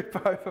 don't trip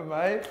over,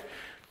 mate.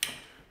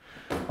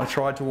 I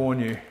tried to warn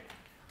you.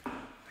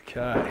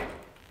 Okay.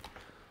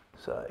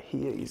 So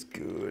here is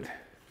good.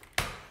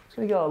 Just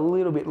going to go a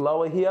little bit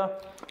lower here.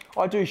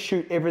 I do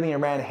shoot everything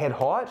around head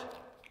height,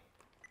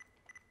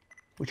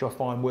 which I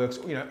find works,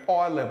 you know,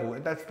 eye level.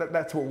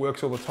 That's what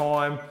works all the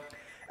time.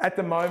 At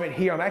the moment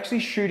here, I'm actually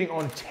shooting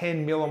on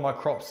 10 mil on my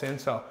crop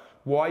sensor.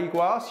 Why, you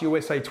ask? You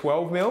always say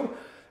 12 mil.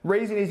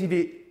 Reason is if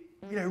you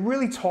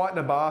really tighten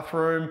a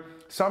bathroom,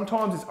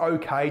 sometimes it's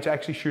okay to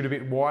actually shoot a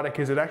bit wider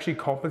because it actually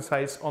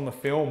compensates on the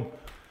film.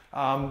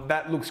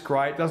 That looks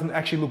great. Doesn't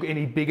actually look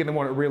any bigger than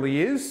what it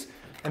really is.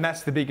 And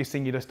that's the biggest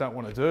thing you just don't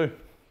want to do.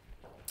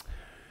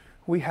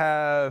 We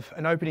have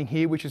an opening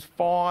here, which is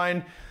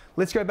fine.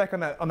 Let's go back on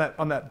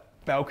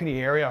that balcony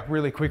area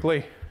really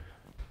quickly.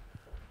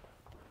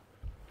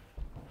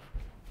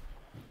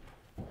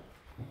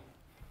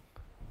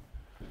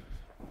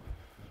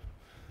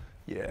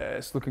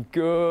 Yes, looking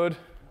good.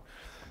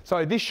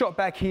 So this shot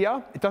back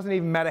here, it doesn't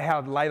even matter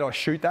how late I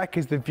shoot that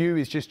because the view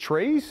is just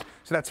trees,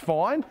 so that's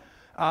fine.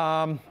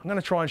 I'm going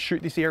to try and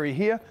shoot this area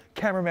here.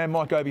 Cameraman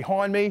might go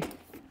behind me.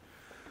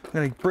 I'm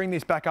going to bring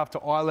this back up to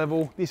eye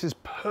level. This is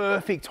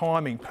perfect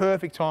timing,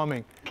 perfect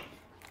timing.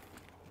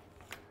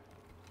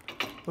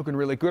 Looking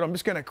really good. I'm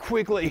just going to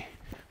quickly,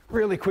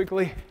 really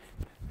quickly.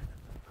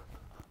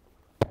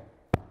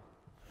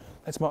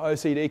 That's my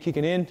OCD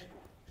kicking in.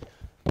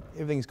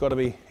 Everything's got to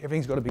be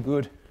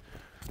good.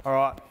 All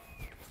right,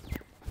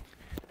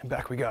 and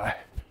back we go.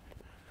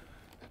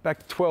 Back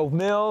to 12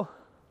 mil.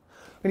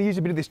 I'm going to use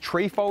a bit of this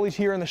tree foliage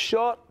here in the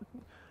shot.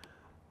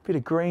 Bit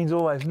of green's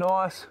always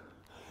nice.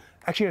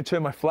 Actually going to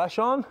turn my flash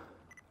on.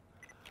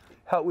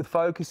 Help with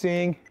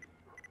focusing.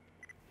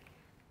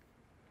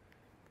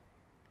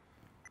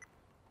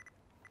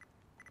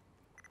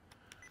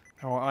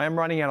 All right, I am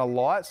running out of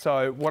light,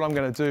 so what I'm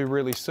going to do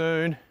really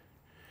soon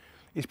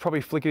is probably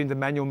flick it into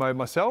manual mode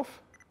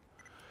myself.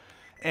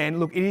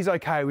 And look, it is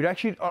okay. We'd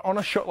actually, on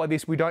a shot like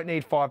this, we don't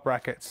need 5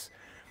 brackets.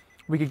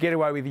 We could get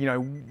away with,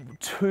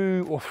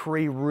 2 or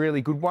 3 really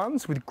good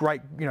ones with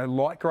great,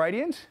 light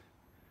gradient.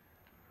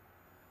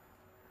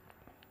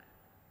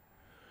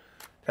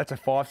 That's a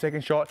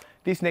 5-second shot.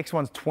 This next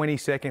one's 20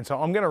 seconds,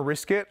 so I'm gonna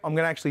risk it. I'm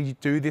gonna actually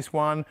do this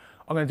one.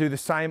 I'm gonna do the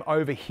same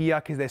over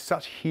here because there's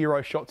such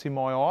hero shots in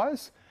my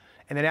eyes.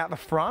 And then out the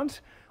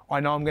front,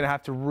 I know I'm gonna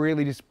have to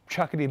really just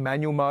chuck it in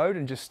manual mode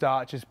and just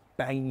start just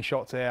banging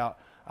shots out.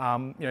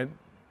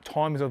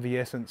 Time is of the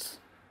essence.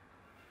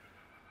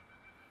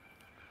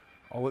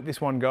 I'll let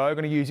this one go. I'm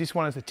gonna use this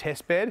one as a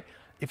test bed.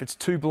 If it's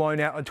too blown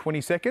out in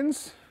 20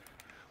 seconds,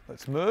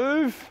 let's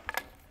move.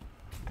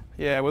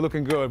 Yeah, we're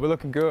looking good, we're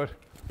looking good.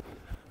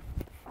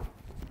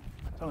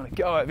 So I'm gonna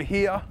go over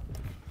here.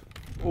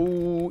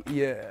 Oh,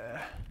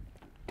 yeah.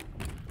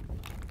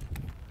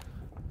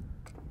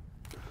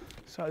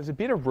 So there's a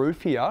bit of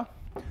roof here.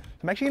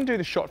 I'm actually gonna do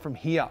the shot from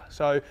here.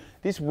 So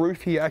this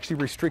roof here actually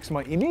restricts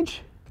my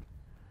image.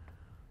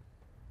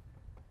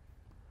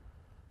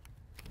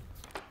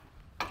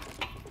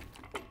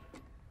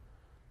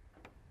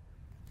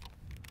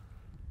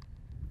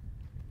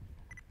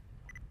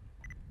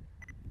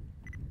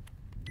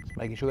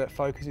 Making sure that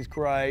focus is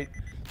great,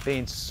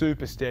 being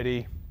super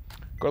steady.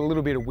 Got a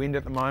little bit of wind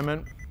at the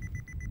moment,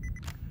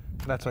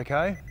 but that's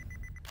okay.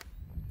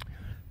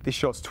 This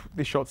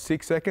shot's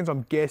 6 seconds.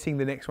 I'm guessing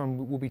the next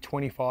one will be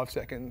 25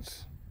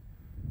 seconds.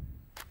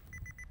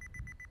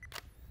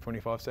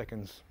 25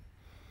 seconds.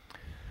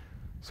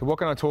 So what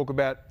can I talk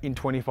about in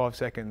 25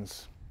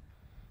 seconds?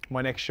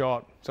 My next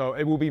shot. So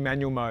it will be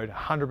manual mode,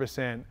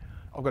 100%.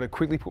 I've got to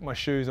quickly put my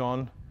shoes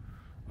on.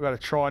 I've got to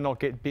try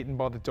not get bitten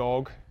by the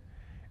dog.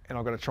 And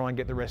I've got to try and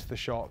get the rest of the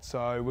shot.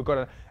 So we've got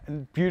a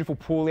beautiful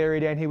pool area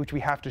down here, which we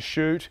have to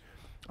shoot.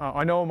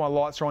 I know all my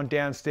lights are on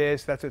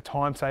downstairs, so that's a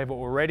time saver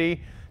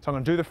already. So I'm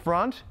gonna do the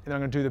front, and then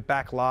I'm gonna do the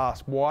back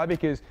last. Why?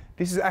 Because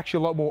this is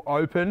actually a lot more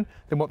open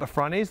than what the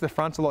front is. The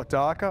front's a lot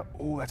darker.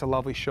 Oh, that's a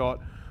lovely shot.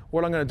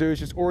 What I'm gonna do is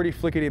just already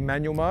flick it in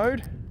manual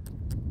mode.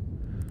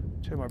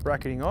 Turn my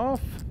bracketing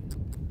off.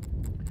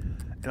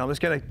 And I'm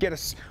just gonna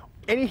get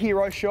any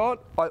hero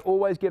shot, I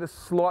always get a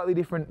slightly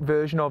different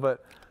version of it.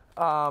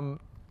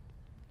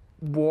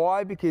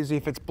 Why? Because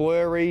if it's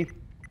blurry,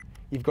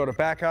 you've got a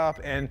backup,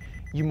 and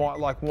you might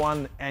like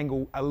one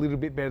angle a little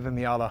bit better than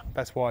the other.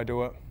 That's why I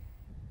do it.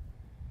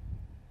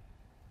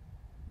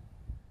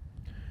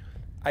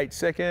 8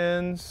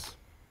 seconds.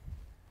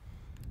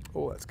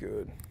 Oh, that's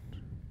good.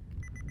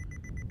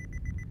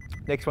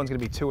 Next one's gonna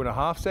be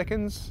 2.5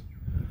 seconds.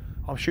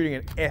 I'm shooting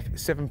at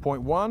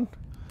f7.1.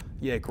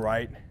 Yeah,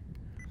 great.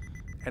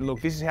 And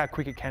look, this is how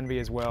quick it can be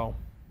as well.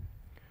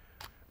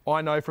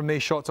 I know from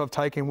these shots I've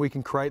taken, we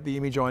can create the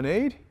image I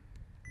need,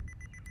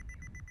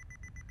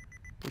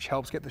 which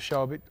helps get the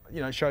show a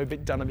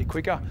bit, done a bit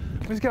quicker.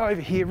 Let's go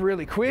over here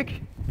really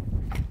quick,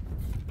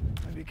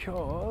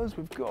 because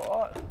we've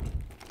got,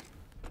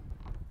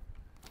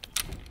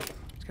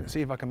 just gonna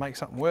see if I can make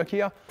something work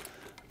here.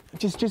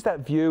 Just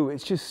that view,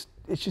 it's just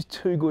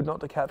too good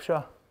not to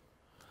capture.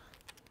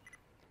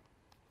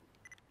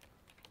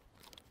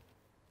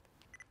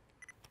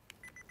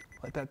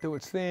 Let that do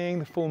its thing.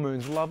 The full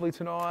moon's lovely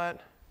tonight.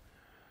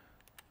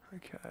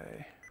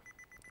 Okay.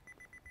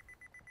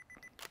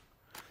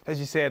 As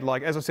you said,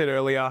 as I said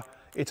earlier,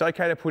 it's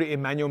okay to put it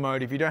in manual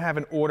mode. If you don't have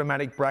an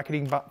automatic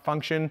bracketing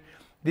function,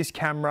 this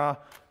camera,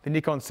 the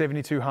Nikon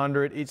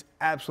 7200, it's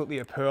absolutely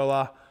a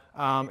pearler.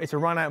 It's a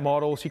run-out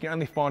model, so you can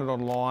only find it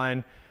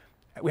online.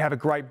 We have a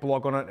great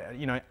blog on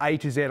it, A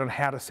to Z on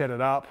how to set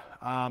it up.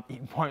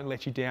 It won't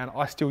let you down.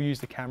 I still use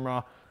the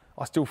camera.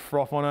 I still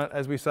froth on it,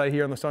 as we say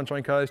here on the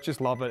Sunshine Coast. Just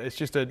love it. It's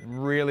just a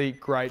really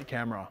great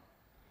camera.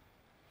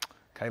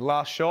 Okay,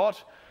 last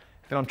shot.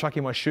 Then I'm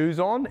chucking my shoes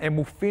on, and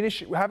we'll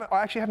finish. I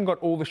actually haven't got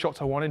all the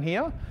shots I want in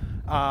here,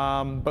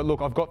 but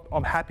look,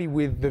 I'm happy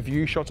with the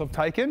view shots I've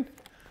taken.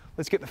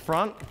 Let's get the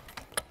front,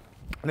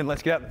 and then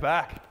let's get out the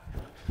back.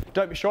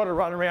 Don't be shy to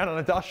run around on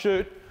a dust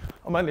shoot.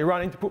 I'm only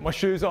running to put my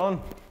shoes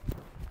on.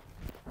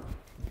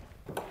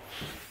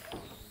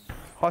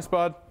 Hi,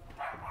 Spud.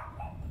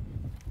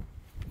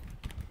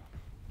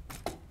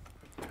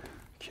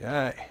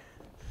 Okay,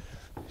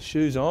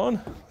 shoes on,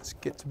 let's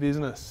get to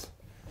business.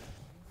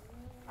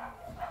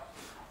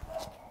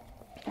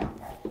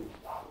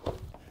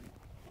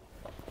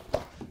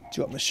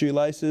 Do up my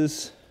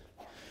shoelaces.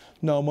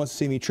 No one wants to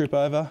see me trip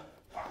over.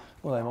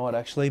 Well, they might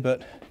actually,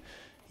 but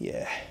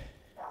yeah.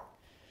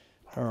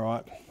 All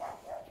right,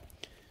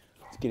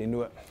 let's get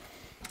into it.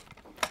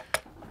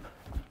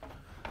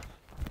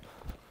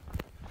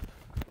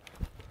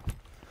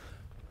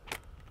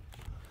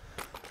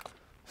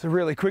 So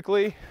really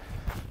quickly,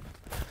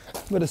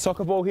 I've got a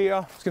soccer ball here.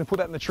 I'm just gonna put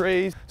that in the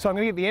trees. So I'm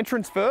gonna get the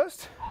entrance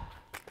first.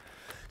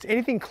 So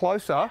anything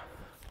closer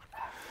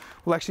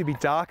will actually be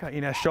darker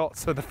in our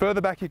shots. So the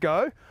further back you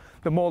go,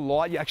 the more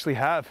light you actually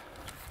have.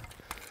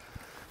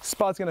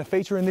 Spud's gonna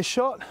feature in this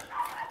shot.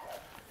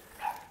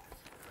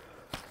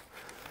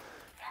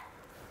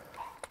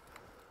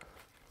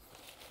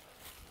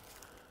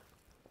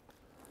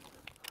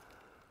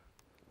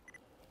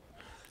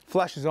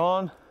 Flash is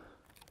on.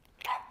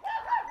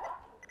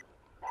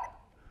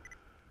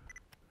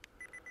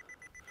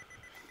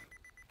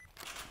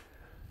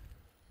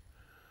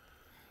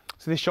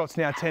 So this shot's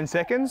now 10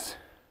 seconds.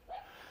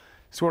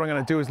 So what I'm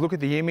gonna do is look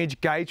at the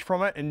image, gauge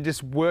from it, and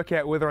just work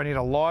out whether I need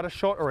a lighter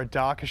shot or a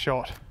darker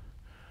shot.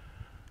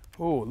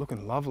 Oh,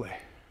 looking lovely.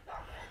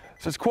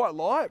 So it's quite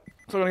light.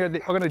 So I'm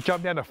gonna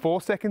jump down to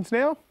 4 seconds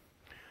now.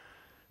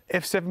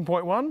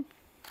 f7.1.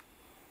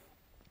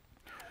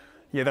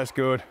 Yeah, that's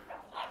good.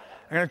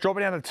 I'm gonna drop it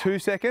down to 2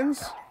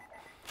 seconds,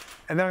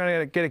 and then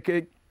I'm gonna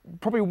get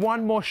probably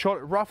one more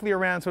shot, roughly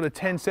around sort of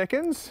 10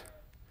 seconds,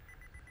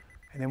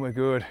 and then we're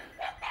good.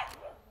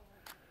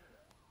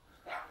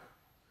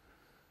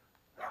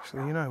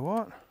 Actually, you know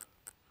what?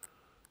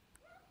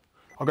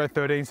 I'll go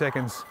 13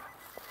 seconds.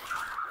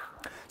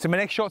 So my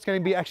next shot's gonna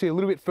be actually a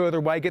little bit further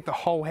away, get the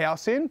whole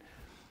house in.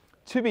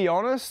 To be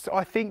honest,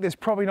 I think there's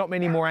probably not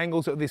many more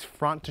angles at this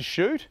front to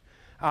shoot,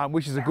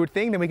 which is a good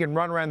thing. Then we can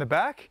run around the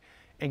back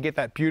and get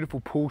that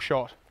beautiful pool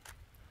shot.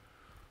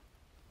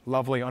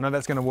 Lovely, I know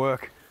that's gonna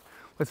work.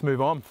 Let's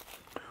move on.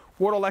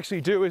 What I'll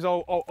actually do is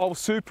I'll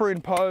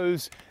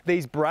superimpose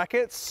these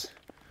brackets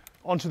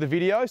onto the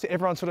video so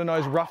everyone sort of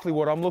knows roughly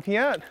what I'm looking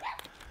at.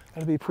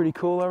 That'll be pretty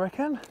cool, I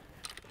reckon.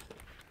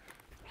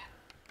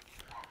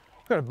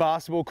 Got a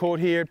basketball court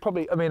here,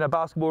 a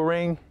basketball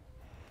ring.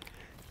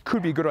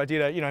 Could be a good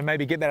idea to,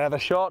 maybe get that other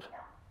shot.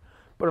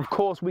 But of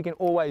course, we can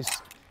always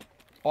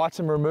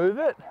item remove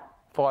it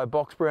via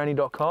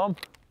BoxBrownie.com.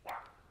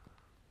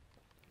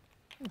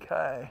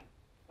 Okay.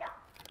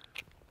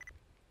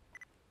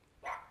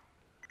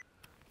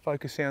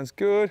 Focus sounds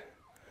good.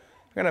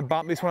 I'm gonna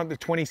bump this one up to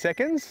 20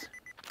 seconds.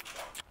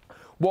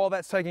 While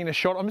that's taking a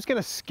shot, I'm just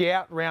gonna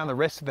scout around the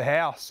rest of the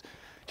house.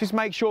 Just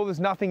make sure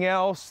there's nothing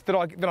else that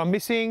I'm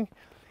missing.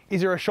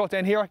 Is there a shot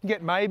down here I can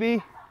get?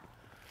 Maybe.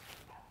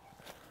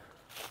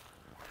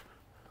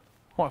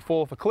 Might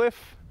fall off a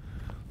cliff.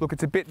 Look,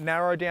 it's a bit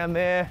narrow down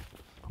there.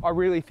 I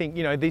really think,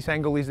 this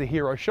angle is the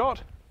hero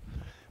shot.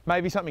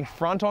 Maybe something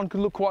front on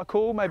could look quite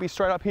cool. Maybe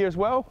straight up here as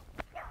well.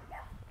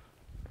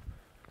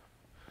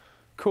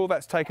 Cool,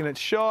 that's taken its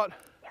shot.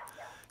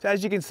 So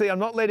as you can see, I'm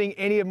not letting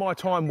any of my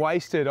time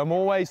wasted. I'm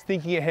always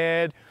thinking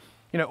ahead,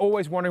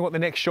 always wondering what the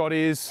next shot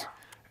is.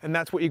 And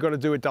that's what you got to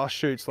do at Dusk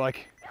shoots,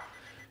 like,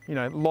 you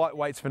know,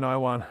 lightweights for no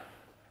one.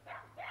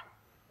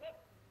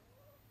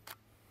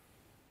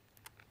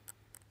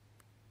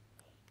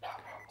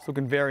 It's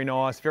looking very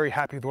nice, very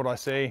happy with what I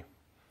see.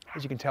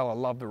 As you can tell, I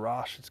love the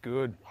rush, it's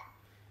good.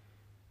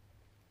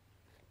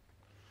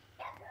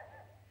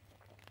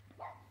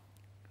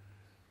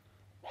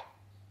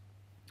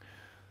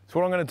 So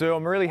what I'm going to do,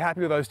 I'm really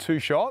happy with those 2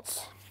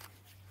 shots.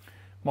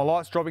 My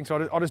light's dropping,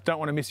 so I just don't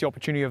want to miss the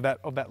opportunity of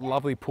that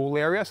lovely pool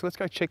area. So let's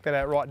go check that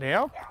out right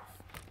now.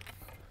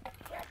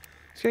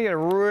 Just going to get a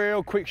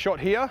real quick shot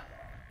here.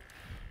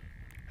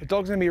 The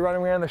dog's going to be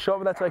running around the shot,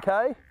 but that's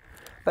okay.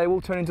 They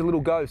will turn into little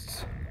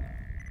ghosts.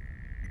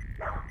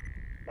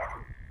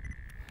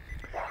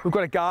 We've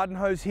got a garden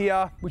hose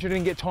here, which I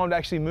didn't get time to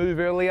actually move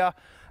earlier.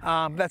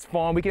 That's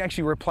fine. We can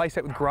actually replace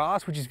that with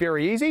grass, which is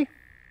very easy.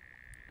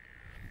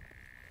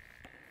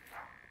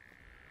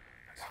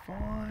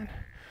 Fine.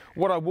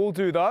 What I will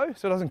do though,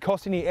 so it doesn't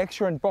cost any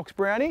extra in Box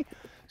Brownie,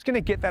 it's going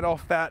to get that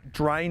off that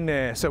drain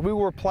there. So we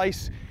will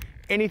replace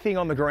anything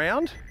on the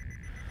ground.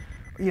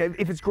 You know,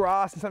 if it's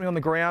grass and something on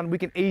the ground, we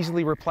can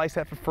easily replace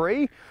that for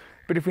free.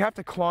 But if we have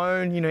to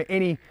clone, you know,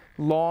 any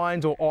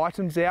lines or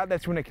items out,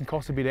 that's when it can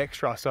cost a bit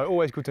extra. So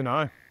always good to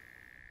know.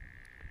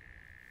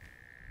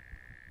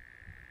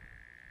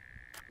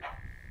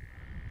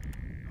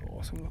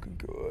 Awesome, looking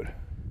good.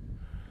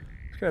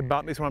 Just going to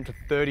bump this one up to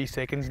 30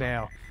 seconds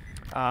now.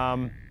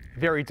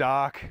 Very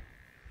dark,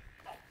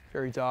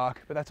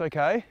 but that's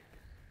okay.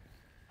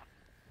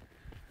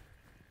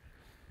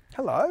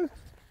 Hello,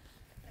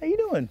 how you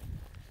doing?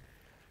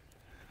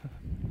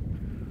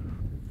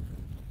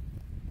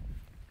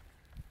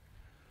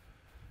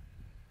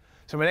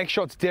 So my next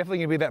shot's definitely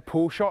gonna be that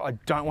pool shot. I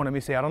don't want to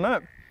miss out on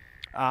it.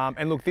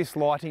 And look, this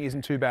lighting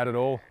isn't too bad at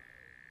all.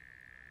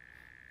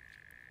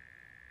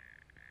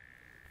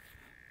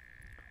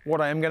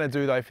 What I am gonna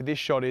do though for this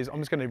shot is I'm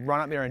just gonna run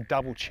up there and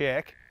double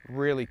check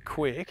really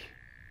quick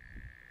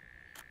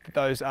that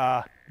those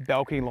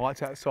balcony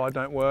lights outside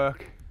don't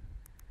work,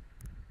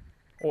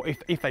 or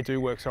if they do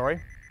work, sorry.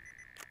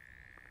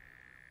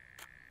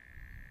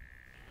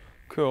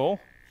 Cool.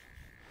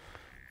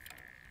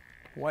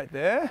 Wait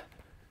there.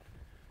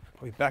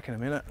 I'll be back in a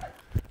minute.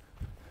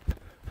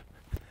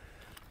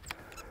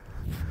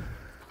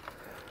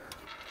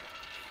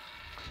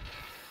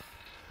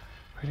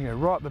 We're gonna go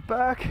right at the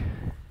back.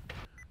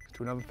 Let's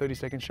do another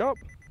 30-second shot.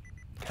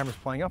 Camera's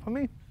playing up on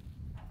me.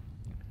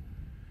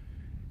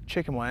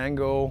 Checking my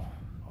angle,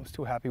 I'm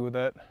still happy with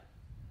it.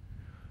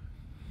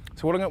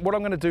 So what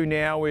I'm going to do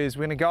now is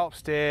we're going to go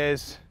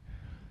upstairs,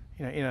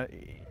 you know,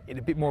 in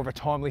a bit more of a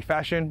timely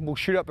fashion. We'll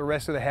shoot up the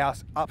rest of the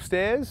house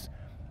upstairs.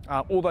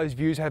 All those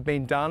views have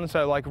been done,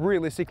 so like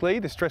realistically,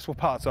 the stressful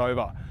part's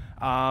over.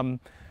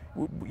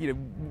 You know,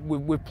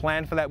 we've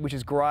planned for that, which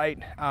is great.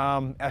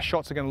 Our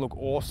shots are going to look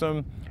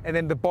awesome. And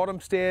then the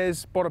bottom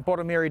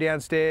area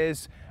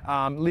downstairs,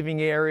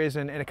 living areas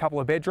and a couple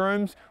of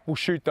bedrooms, we'll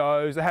shoot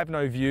those. They have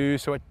no view,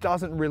 so it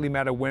doesn't really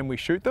matter when we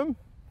shoot them,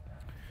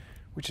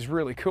 which is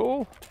really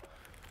cool.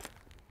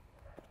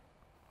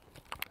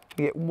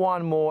 You get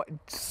one more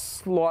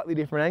slightly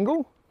different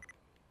angle.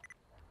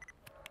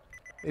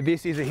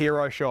 This is a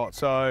hero shot,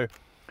 so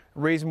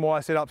reason why I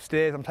said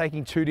upstairs, I'm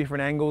taking 2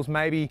 different angles.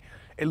 Maybe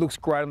it looks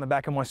great on the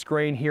back of my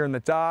screen here in the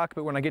dark,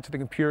 but when I get to the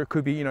computer, it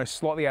could be, you know,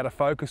 slightly out of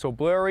focus or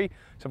blurry.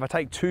 So if I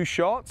take 2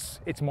 shots,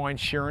 it's my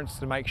insurance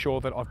to make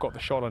sure that I've got the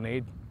shot I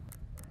need.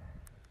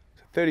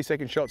 So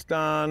 30-second shot's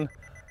done.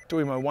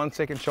 Doing my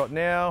 1-second shot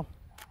now.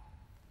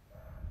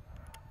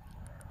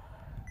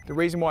 The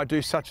reason why I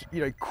do such,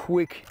 you know,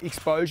 quick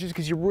exposures is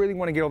because you really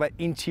want to get all that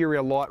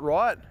interior light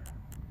right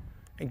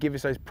and give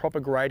us those proper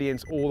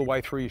gradients all the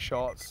way through your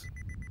shots.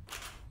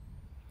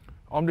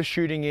 I'm just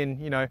shooting in,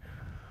 you know,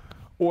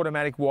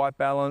 automatic white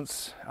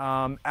balance,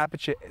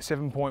 aperture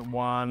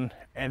 7.1,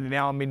 and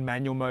now I'm in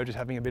manual mode, just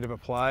having a bit of a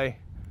play.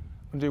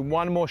 I'm gonna do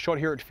one more shot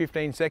here at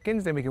 15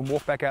 seconds, then we can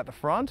walk back out the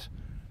front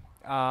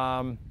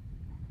and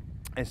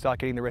start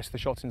getting the rest of the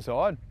shots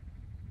inside.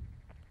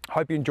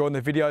 Hope you're enjoying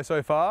the video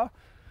so far.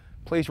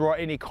 Please write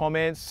any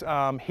comments,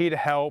 here to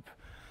help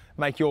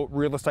make your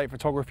real estate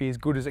photography as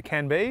good as it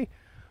can be.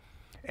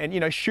 And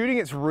you know, shooting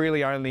it's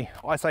really only,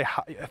 I say,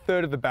 a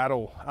third of the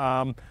battle.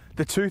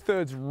 The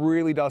 2/3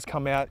 really does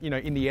come out, you know,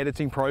 in the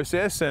editing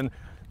process. And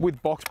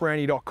with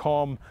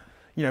BoxBrownie.com,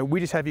 you know, we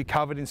just have you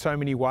covered in so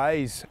many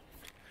ways.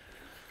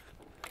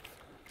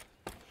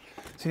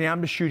 So now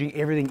I'm just shooting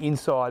everything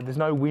inside. There's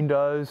no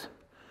windows,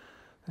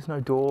 there's no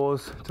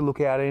doors to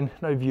look out in,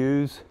 no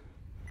views.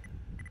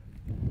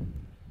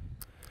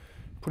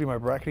 Putting my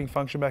bracketing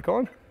function back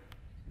on.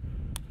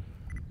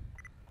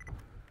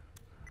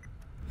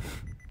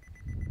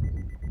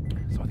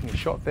 So I think a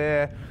shot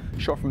there,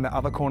 shot from the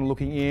other corner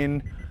looking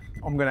in.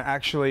 I'm gonna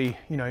actually,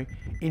 you know,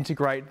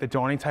 integrate the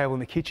dining table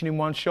and the kitchen in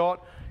one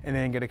shot and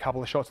then get a couple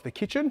of shots of the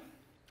kitchen.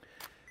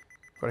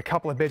 Got a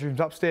couple of bedrooms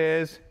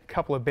upstairs, a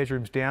couple of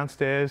bedrooms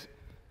downstairs,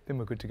 then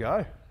we're good to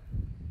go.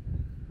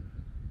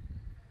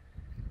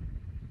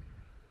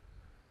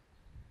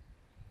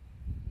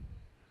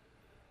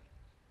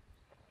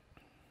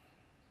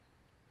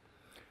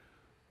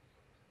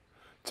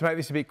 to make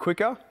this a bit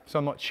quicker, so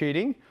I'm not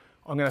cheating,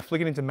 I'm going to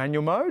flick it into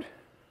manual mode.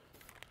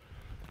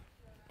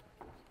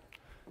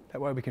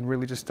 That way we can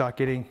really just start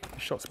getting the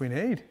shots we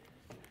need.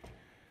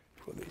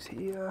 Put these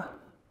here.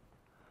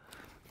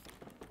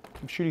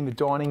 I'm shooting the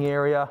dining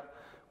area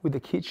with the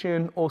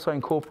kitchen, also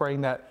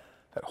incorporating that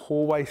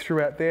hallway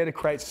throughout there to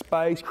create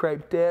space,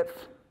 create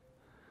depth.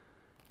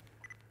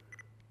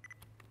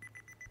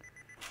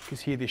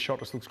 Because here this shot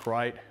just looks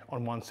great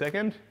on 1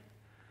 second.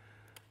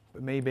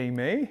 But me being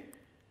me,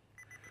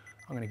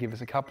 I'm going to give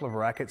us a couple of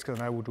rackets because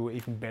I know we'll do an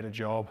even better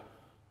job.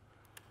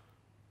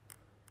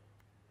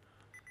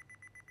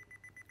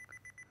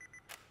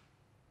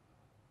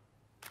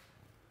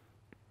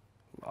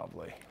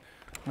 Lovely.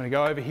 I'm going to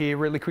go over here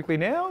really quickly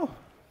now,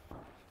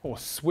 or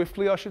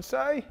swiftly I should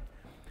say,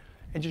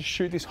 and just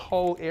shoot this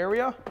whole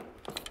area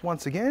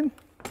once again.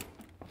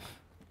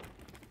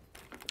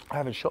 I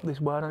haven't shot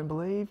this way, I don't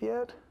believe,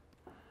 yet.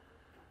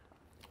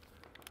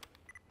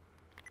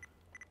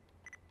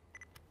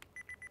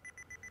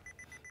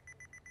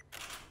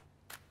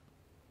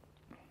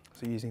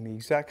 So using the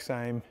exact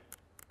same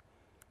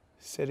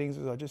settings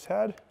as I just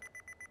had.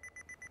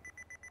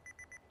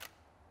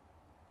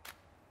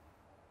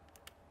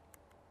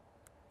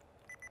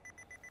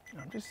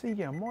 I'm just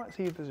thinking I might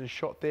see if there's a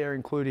shot there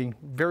including,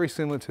 very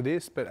similar to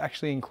this, but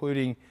actually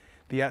including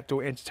the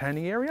outdoor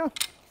entertaining area.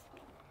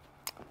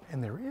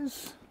 And there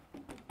is.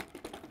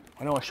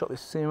 I know I shot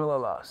this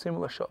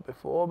similar shot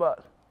before,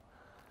 but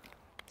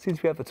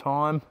since we have the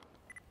time,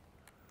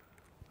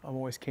 I'm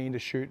always keen to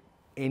shoot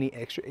any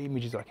extra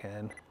images I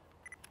can.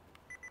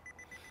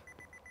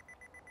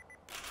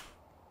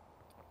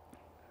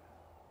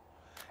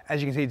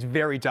 As you can see, it's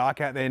very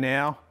dark out there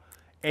now.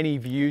 Any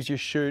views you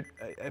shoot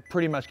are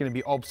pretty much going to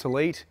be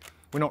obsolete.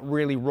 We're not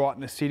really right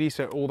in the city,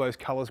 so all those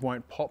colours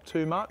won't pop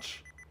too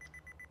much.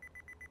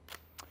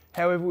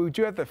 However, we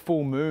do have the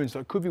full moon, so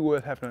it could be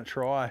worth having a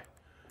try.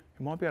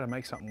 You might be able to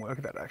make something work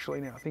of that actually,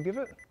 now I think of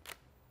it.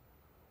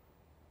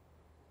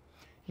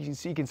 You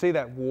can see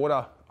that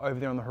water over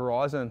there on the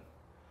horizon.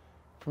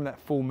 From that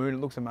full moon, it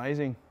looks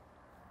amazing.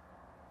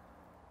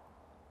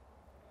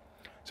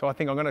 So I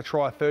think I'm going to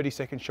try a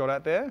 30-second shot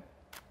out there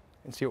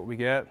and see what we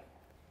get.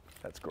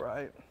 That's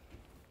great.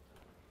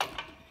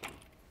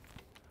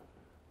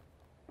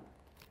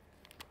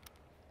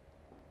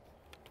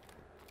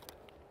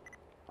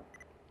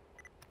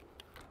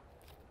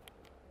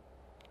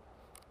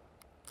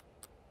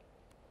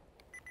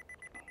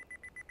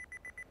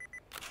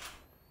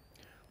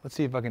 Let's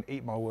see if I can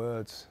eat my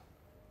words.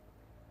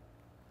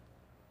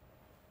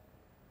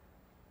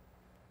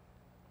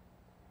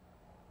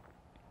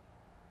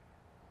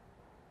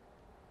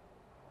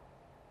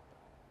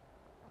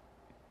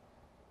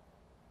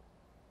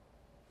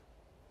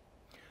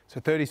 So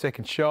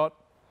 30-second shot,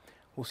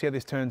 we'll see how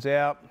this turns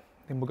out.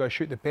 Then we'll go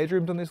shoot the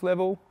bedrooms on this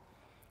level,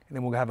 and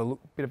then we'll have a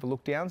bit of a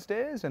look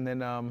downstairs, and then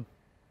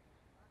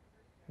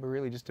we're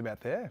really just about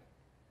there.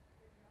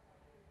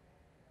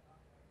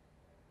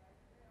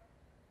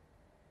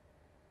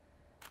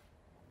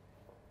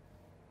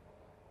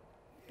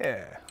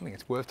 Yeah, I think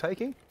it's worth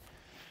taking.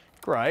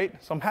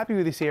 Great, so I'm happy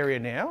with this area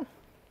now.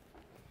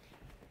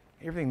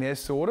 Everything there's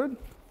sorted.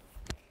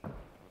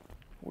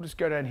 We'll just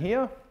go down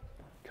here,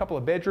 a couple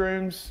of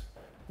bedrooms.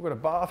 We've got a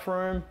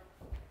bathroom.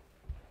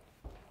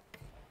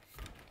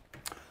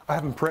 I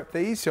haven't prepped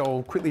these, so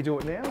I'll quickly do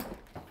it now. Got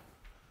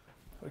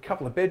a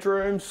couple of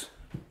bedrooms.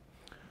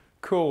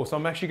 Cool, so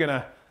I'm actually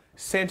gonna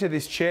center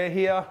this chair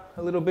here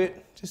a little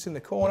bit, just in the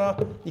corner.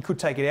 You could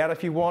take it out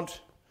if you want.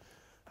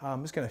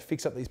 I'm just gonna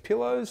fix up these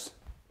pillows.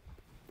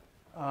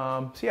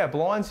 See our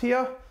blinds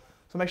here?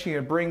 So I'm actually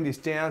gonna bring this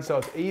down so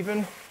it's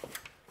even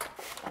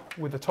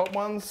with the top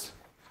ones.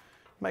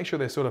 Make sure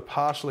they're sort of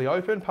partially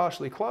open,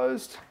 partially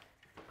closed.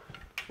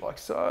 Like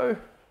so.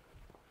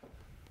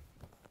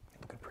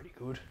 Looking pretty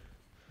good.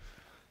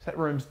 So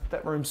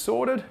that room's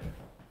sorted.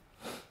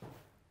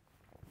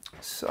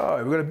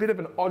 So we've got a bit of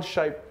an odd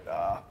shaped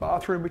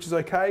bathroom, which is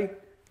okay.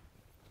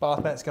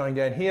 Bath mat's going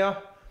down here.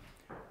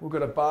 We've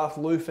got a bath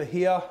loofah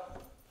here.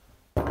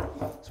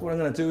 So what I'm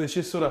going to do is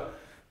just sort of,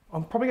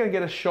 I'm probably going to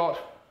get a shot.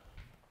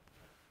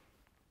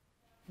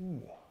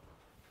 Ooh.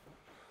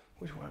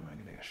 Which way am I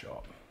going to get a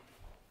shot?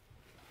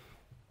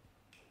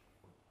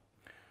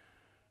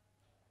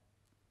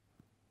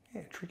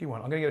 Yeah, tricky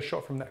one. I'm going to get a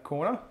shot from that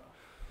corner. Or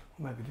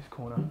maybe this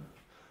corner.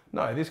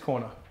 No, this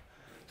corner.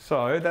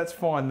 So that's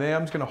fine there.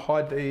 I'm just going to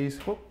hide these.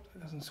 Whoop,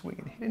 it doesn't swing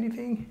and hit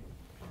anything.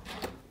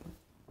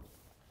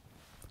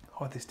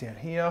 Hide this down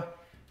here.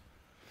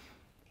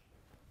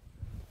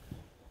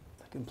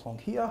 I can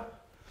plonk here.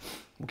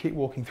 We'll keep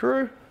walking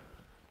through.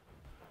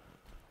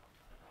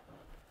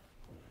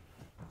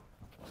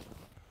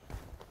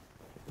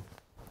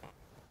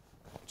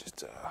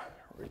 Just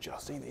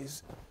readjusting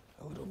these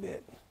a little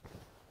bit.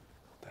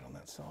 On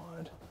that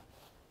side.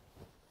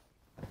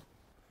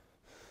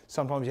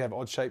 Sometimes you have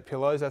odd shaped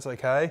pillows, that's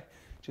okay.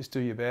 Just do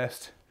your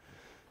best.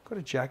 Got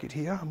a jacket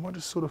here. I might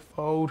just sort of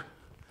fold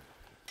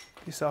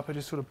this up and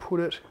just sort of put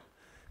it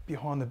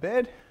behind the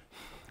bed.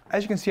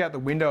 As you can see out the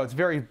window, it's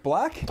very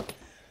black.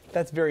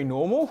 That's very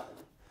normal.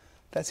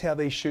 that's how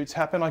these shoots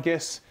happen, I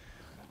guess,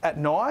 at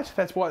night.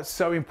 That's why it's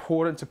so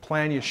important to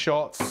plan your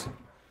shots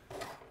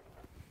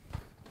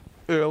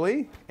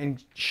early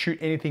and shoot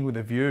anything with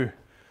a view.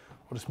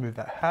 I'll just move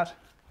that hat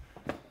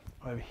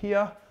over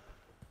here.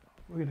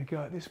 We're gonna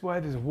go this way.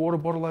 There's a water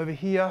bottle over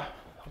here.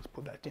 I'll just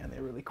put that down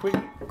there really quick.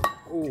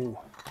 Oh,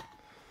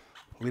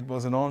 lid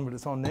wasn't on, but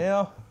it's on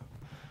now.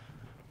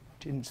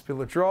 Didn't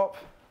spill a drop.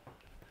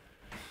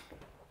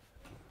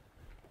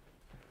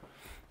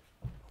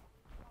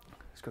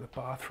 It's got a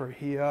bar through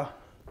here.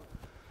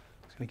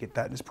 Just gonna get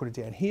that and just put it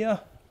down here.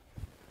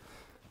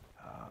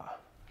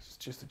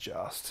 Just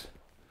adjust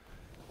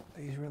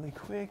these really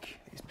quick,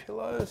 these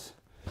pillows.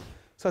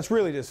 So it's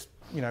really just,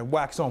 you know,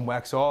 wax on,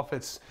 wax off.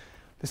 It's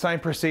the same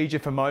procedure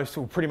for most,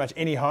 or pretty much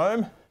any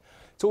home.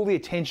 It's all the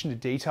attention to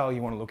detail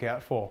you want to look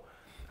out for.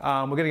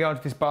 We're going to go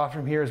into this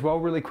bathroom here as well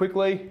really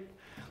quickly.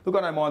 Look,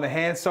 I don't mind the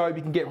hand soap.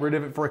 You can get rid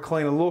of it for a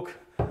cleaner look.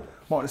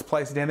 Might just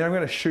place it down there. I'm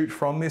going to shoot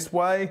from this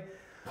way.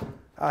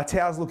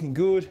 Towel's looking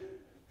good.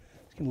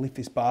 Just going to lift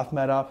this bath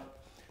mat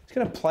up. Just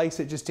going to place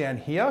it just down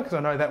here because I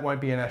know that won't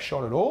be in our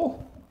shot at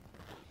all.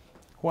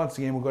 Once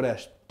again, we've got our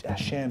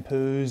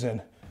shampoos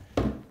and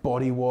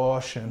body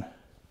wash, and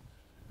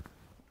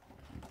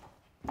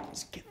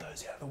let's get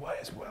those out of the way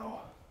as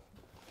well.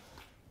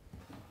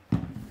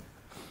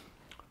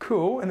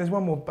 Cool, and there's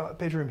one more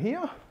bedroom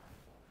here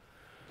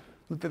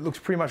that looks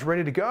pretty much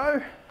ready to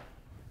go.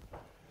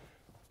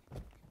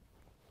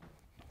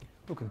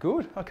 Looking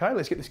good. Okay,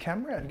 let's get this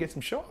camera out and get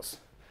some shots.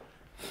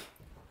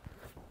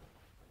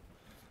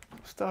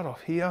 Start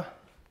off here.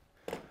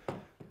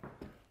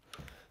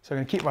 So I'm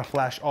going to keep my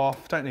flash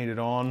off, don't need it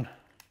on.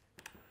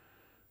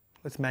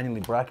 Let's manually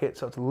bracket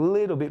so it's a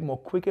little bit more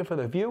quicker for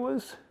the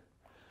viewers.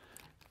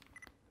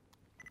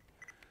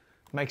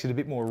 Makes it a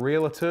bit more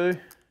realer too.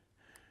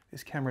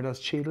 This camera does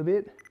cheat a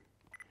bit.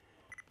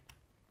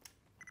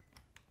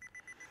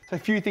 So a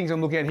few things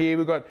I'm looking at here.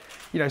 We've got,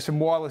 you know, some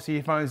wireless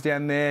earphones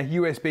down there,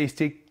 USB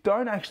stick.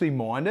 Don't actually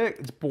mind it.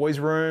 It's boys'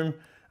 room.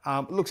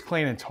 It looks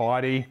clean and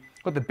tidy.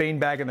 Got the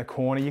beanbag in the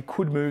corner. You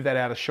could move that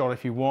out of shot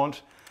if you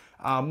want.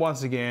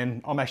 Once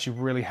again, I'm actually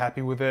really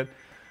happy with it.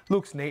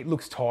 Looks neat,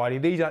 looks tidy.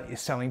 These aren't your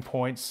selling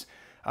points.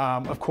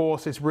 Of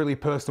course, it's really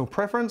personal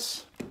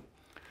preference.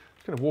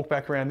 Just gonna walk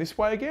back around this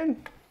way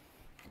again.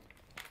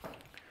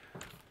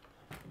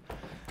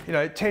 You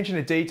know, attention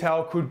to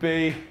detail could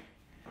be,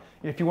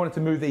 if you wanted to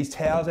move these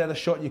towels out of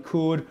shot, you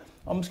could.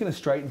 I'm just gonna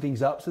straighten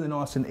things up so they're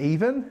nice and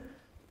even.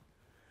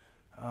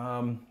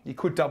 You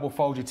could double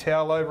fold your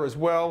towel over as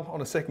well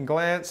on a second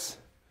glance.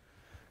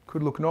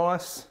 Could look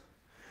nice.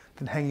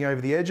 Then hanging over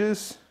the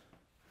edges.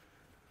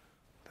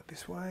 That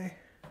this way.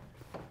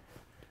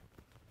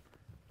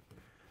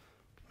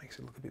 Makes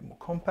it look a bit more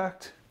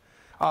compact.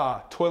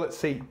 Toilet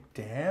seat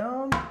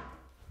down.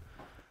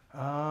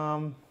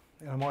 I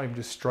might even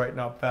just straighten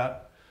up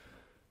that.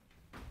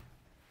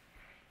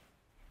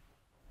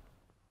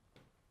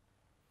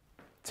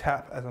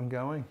 Tap as I'm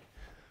going.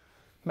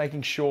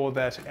 Making sure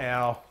that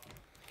our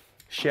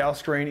shower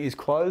screen is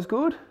closed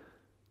good.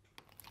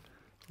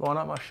 Line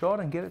up my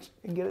shot and get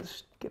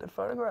it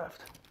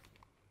photographed.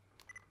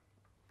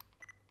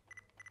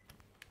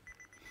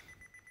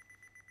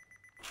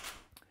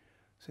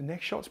 So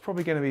next shot's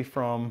probably going to be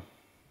from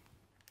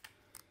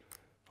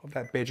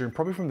that bedroom,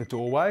 probably from the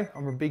doorway.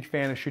 I'm a big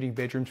fan of shooting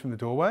bedrooms from the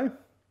doorway.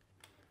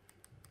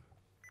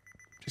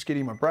 Just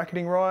getting my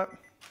bracketing right.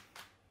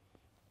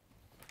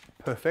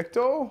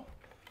 Perfecto.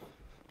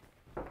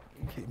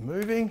 Keep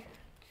moving.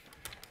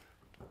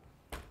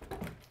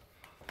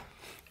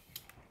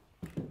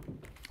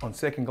 On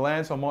second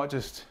glance, I might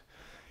just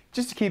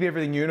to keep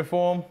everything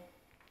uniform,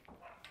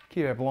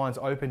 keep our blinds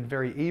open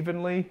very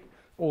evenly.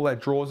 All our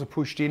drawers are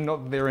pushed in,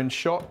 not that they're in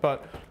shot,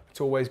 but it's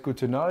always good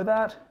to know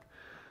that.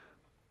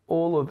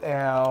 All of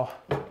our,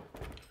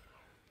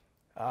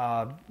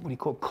 what do you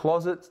call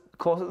it,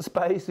 closet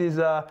space is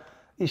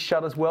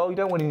shut as well. You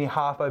don't want any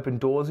half open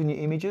doors in your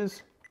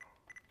images.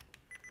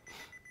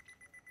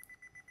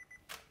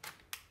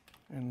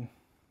 And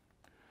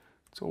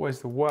it's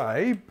always the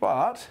way,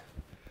 but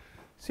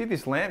see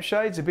this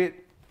lampshade's a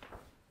bit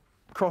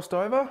crossed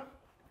over?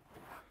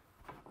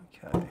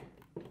 Okay.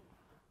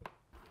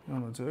 What I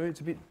want to do,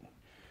 it's a bit,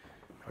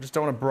 I just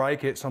don't want to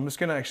break it, so I'm just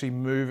going to actually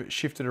move it,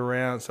 shift it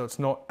around so it's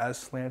not as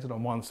slanted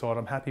on one side.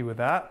 I'm happy with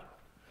that.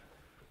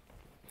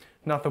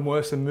 Nothing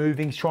worse than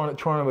moving, trying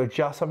to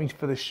adjust something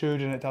for the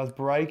shoot and it does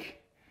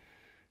break.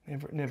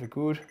 Never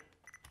good.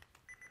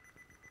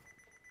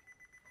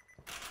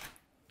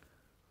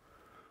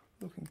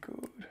 Looking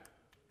good.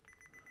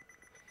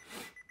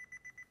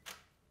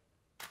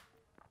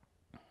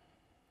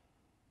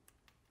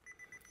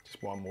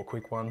 Just one more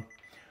quick one.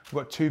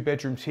 We've got 2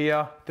 bedrooms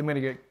here. Then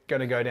we're going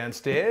to go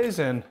downstairs,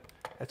 and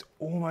that's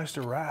almost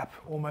a wrap.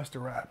 Almost a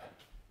wrap.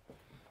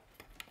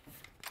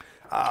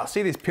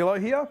 See this pillow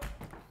here?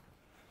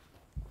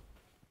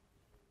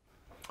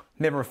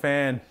 Never a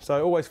fan.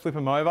 So always flip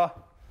them over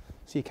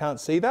so you can't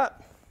see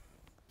that.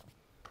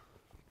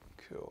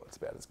 Cool. That's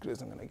about as good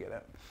as I'm going to get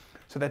it.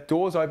 So that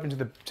door's open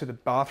to the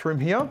bathroom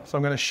here. So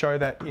I'm going to show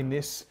that in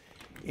this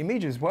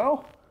image as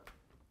well.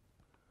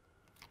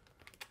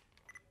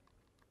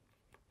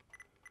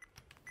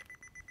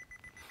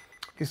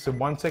 This is a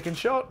 1 second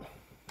shot.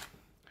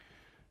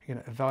 You're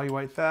gonna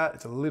evaluate that.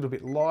 It's a little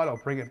bit light.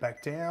 I'll bring it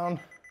back down.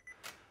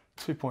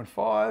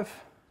 2.5.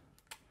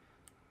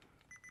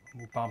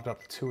 We'll bump it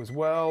up to 2 as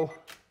well.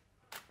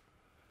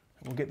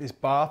 And we'll get this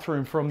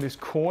bathroom from this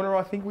corner,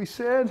 I think we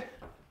said.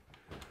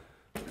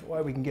 That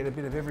way we can get a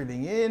bit of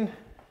everything in.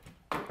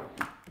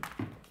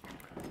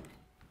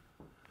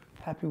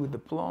 Happy with the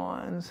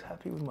blinds,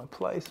 happy with my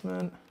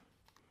placement.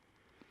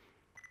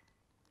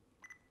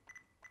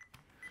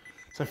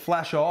 So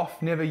flash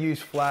off, never use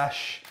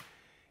flash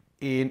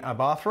in a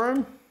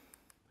bathroom.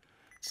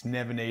 It's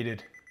never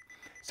needed.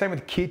 Same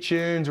with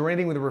kitchens or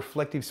anything with a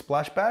reflective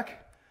splashback.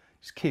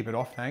 Just keep it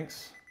off,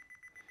 thanks.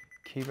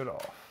 Keep it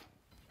off.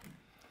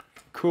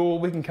 Cool,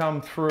 we can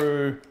come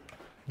through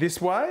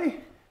this way.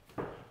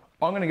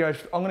 I'm gonna go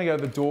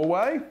the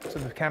doorway, so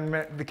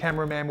the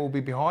cameraman will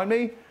be behind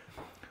me.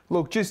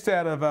 Look, just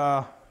out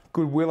of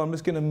goodwill, I'm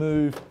just gonna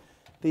move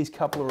these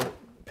couple of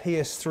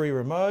PS3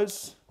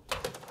 remotes.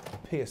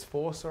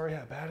 PS4, sorry,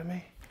 how bad of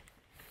me.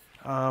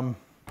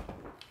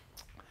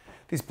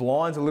 This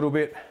blind's a little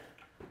bit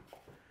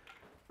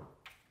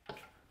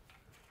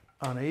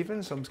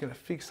uneven, so I'm just gonna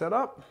fix that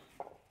up.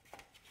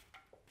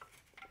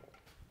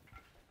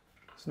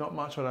 It's not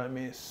much I don't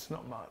miss,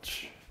 not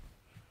much.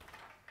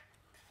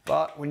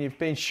 But when you've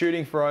been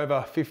shooting for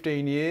over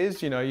 15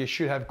 years, you know, you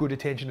should have good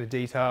attention to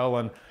detail,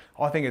 and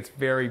I think it's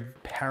very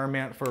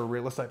paramount for a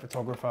real estate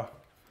photographer.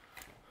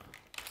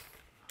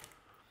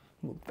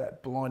 Look,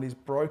 that blind is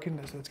broken,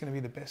 so that's gonna be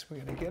the best we're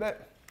gonna get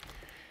it.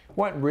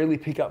 Won't really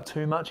pick up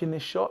too much in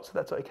this shot, so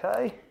that's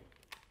okay.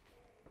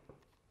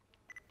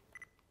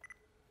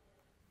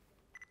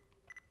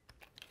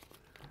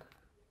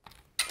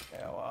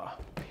 Our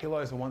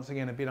pillows are once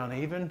again a bit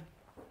uneven.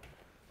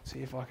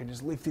 See if I can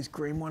just lift this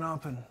green one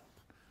up, and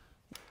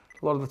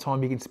a lot of the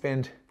time you can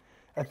spend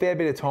a fair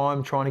bit of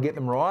time trying to get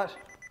them right.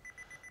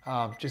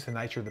 Just the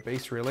nature of the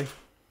beast, really.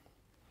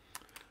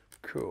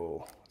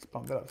 Cool, let's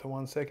bump that up to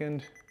 1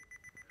 second.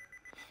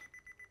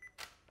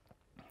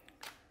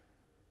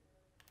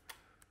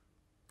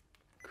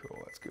 Cool,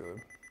 that's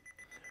good.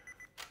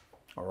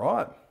 All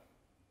right.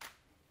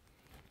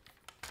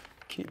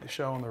 Keep the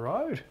show on the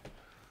road.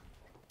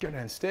 Go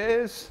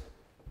downstairs.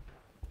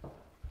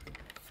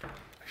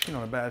 Actually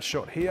not a bad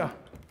shot here.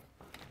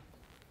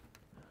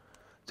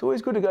 It's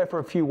always good to go for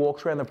a few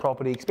walks around the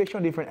property, especially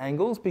on different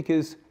angles,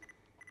 because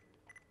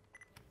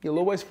you'll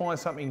always find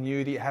something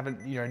new that you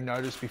haven't,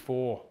 noticed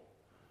before.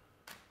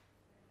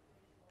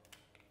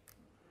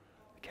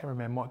 The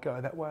cameraman might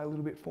go that way a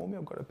little bit for me.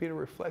 I've got a bit of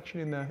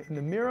reflection in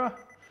the mirror.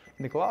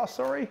 In the glass,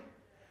 sorry.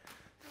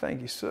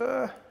 Thank you,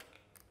 sir.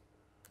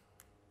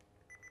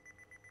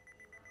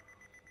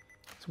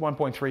 It's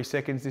 1.3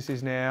 seconds. This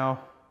is now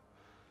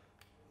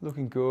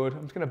looking good.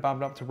 I'm just going to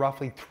bump it up to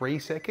roughly 3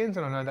 seconds,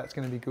 and I know that's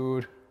going to be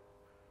good.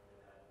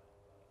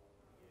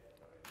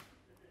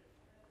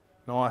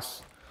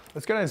 Nice.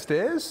 Let's go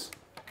downstairs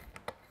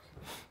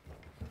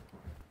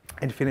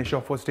and finish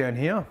off what's down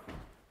here.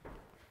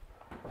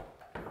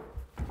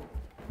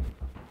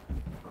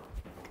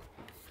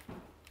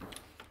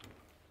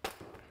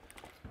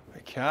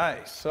 Okay,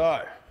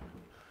 so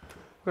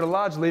we've got a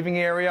large living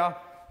area.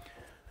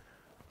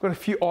 Got a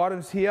few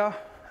items here.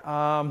 What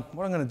I'm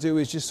going to do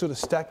is just sort of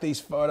stack these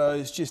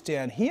photos just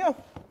down here.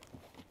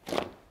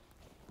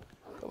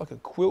 Got like a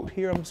quilt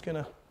here. I'm just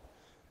going to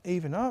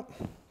even up.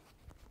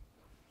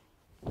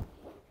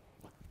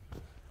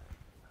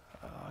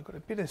 I've got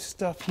a bit of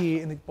stuff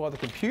here by the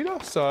computer.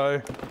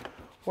 So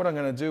what I'm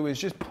going to do is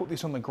just put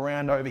this on the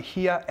ground over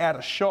here, out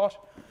of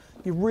shot.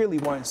 You really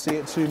won't see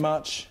it too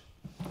much.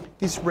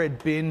 This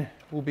red bin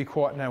will be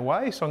quite in our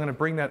way, so I'm going to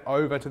bring that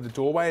over to the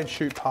doorway and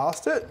shoot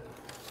past it.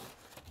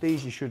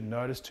 These you shouldn't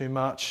notice too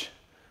much.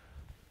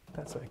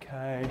 That's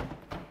okay.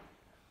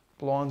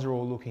 Blinds are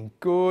all looking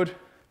good.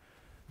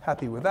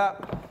 Happy with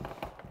that.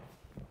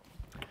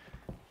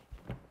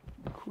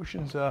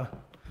 Cushions are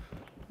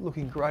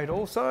looking great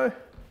also.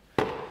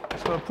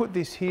 So I'll put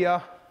this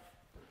here.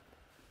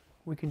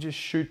 We can just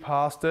shoot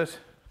past it.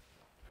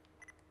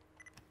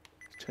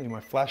 Just turning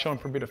my flash on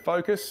for a bit of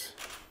focus.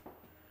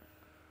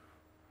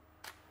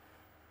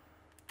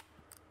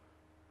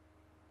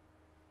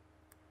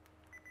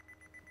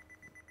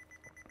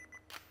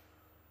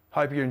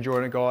 Hope you're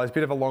enjoying it, guys.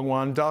 Bit of a long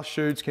one. Dust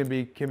shoots can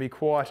be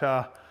quite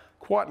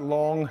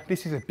long.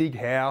 This is a big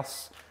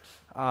house,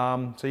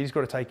 so you just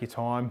got to take your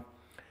time.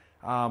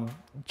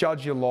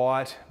 Judge your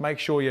light. Make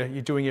sure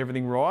you're doing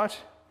everything right.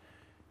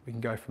 We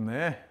can go from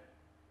there.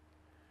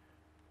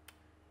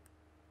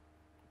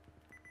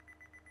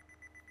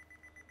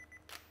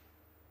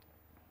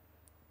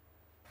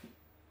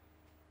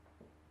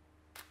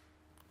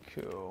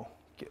 Cool.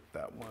 Get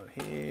that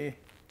one here.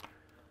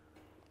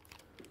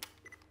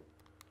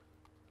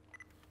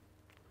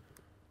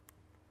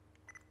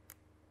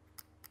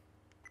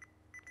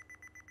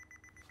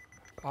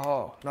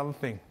 Oh, another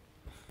thing.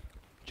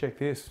 Check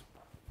this.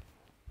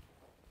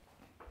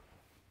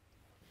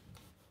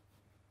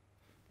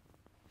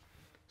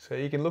 So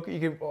you can look at,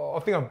 I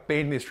think I've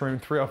been in this room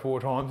 3 or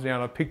 4 times now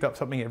and I've picked up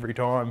something every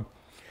time.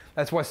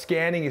 That's why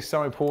scanning is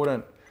so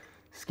important.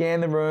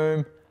 Scan the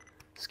room,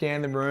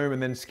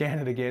 and then scan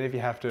it again if you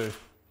have to.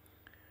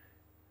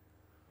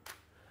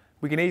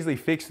 We can easily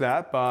fix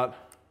that, but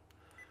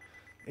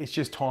it's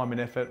just time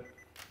and effort.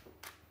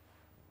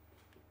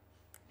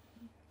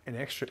 And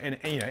extra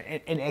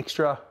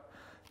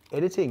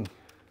editing.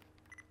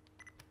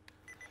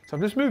 So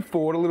I've just moved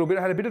forward a little bit.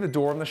 I had a bit of the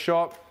door in the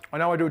shot. I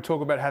know I do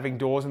talk about having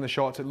doors in the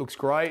shots. It looks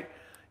great.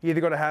 You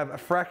either got to have a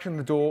fraction of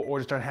the door or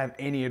just don't have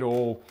any at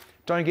all.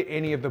 Don't get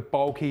any of the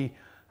bulky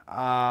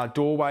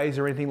doorways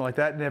or anything like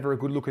that. Never a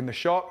good look in the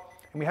shot.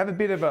 And we have a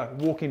bit of a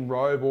walk-in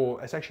robe,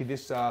 or it's actually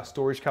this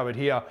storage cupboard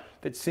here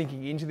that's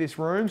sinking into this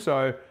room.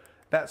 So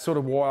that's sort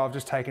of why I've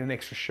just taken an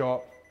extra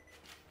shot.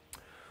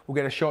 We'll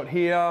get a shot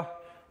here,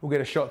 we'll get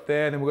a shot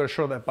there, then we'll get a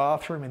shot of that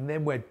bathroom, and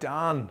then we're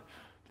done.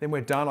 Then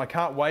we're done. I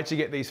can't wait to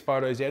get these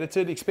photos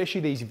edited,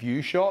 especially these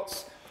view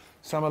shots.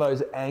 Some of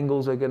those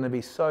angles are gonna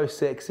be so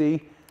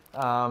sexy. You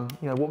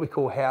know, what we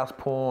call house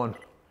porn.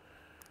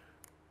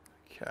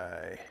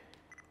 Okay.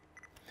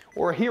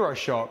 Or a hero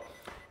shot.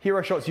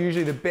 Hero shot's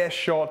usually the best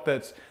shot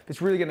that's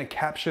really gonna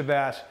capture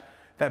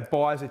that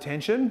buyer's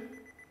attention.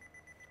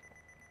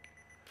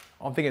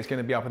 I'm thinking it's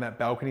gonna be up in that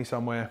balcony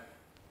somewhere.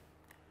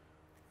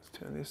 Let's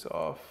turn this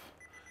off.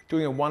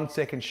 Doing a 1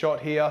 second shot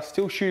here.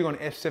 Still shooting on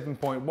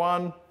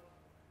f7.1.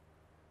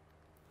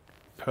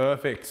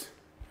 Perfect.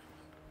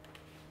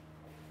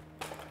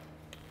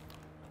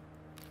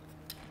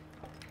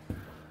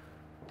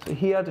 So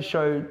here, to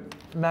show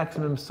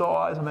maximum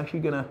size, I'm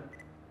actually gonna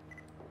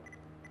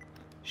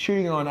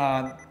shooting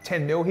on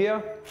 10 mil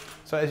here.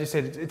 So as you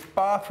said, it's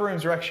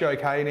bathrooms are actually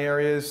okay in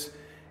areas.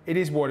 It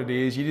is what it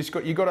is. You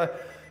got to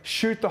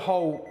shoot the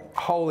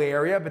whole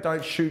area, but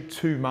don't shoot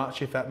too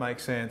much, if that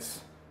makes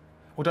sense.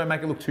 Or don't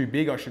make it look too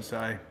big, I should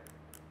say.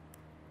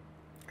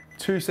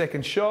 2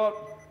 second shot.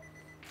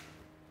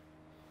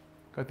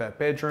 Got that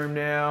bedroom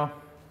now.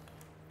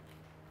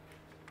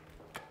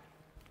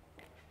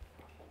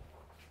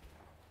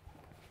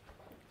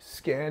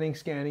 Scanning,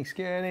 scanning,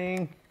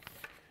 scanning.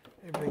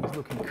 Everything's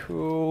looking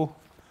cool.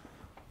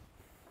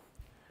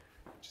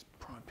 Just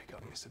try and pick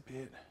up this a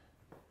bit.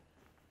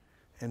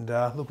 And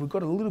look, we've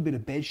got a little bit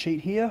of bed sheet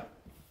here.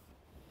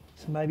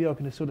 So maybe I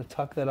can just sort of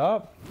tuck that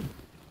up.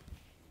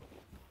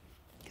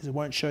 Because it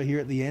won't show here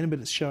at the end, but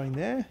it's showing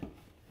there.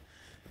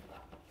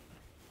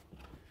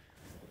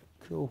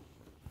 Cool.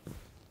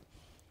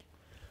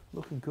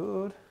 Looking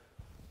good.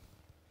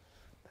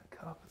 That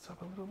carpet's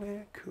up a little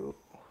bit, cool.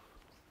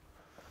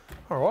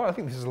 All right, I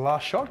think this is the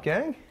last shot,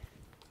 gang.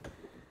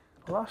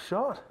 Last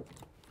shot.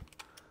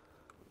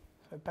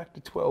 So back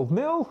to 12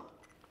 mil.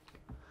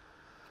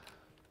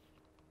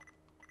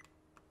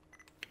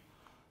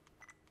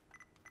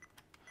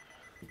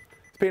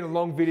 It's been a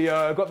long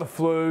video. I've got the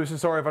flu, so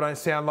sorry if I don't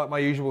sound like my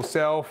usual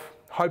self.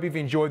 Hope you've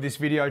enjoyed this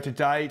video to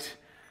date.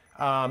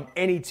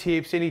 Any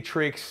tips, any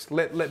tricks,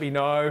 let me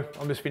know.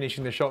 I'm just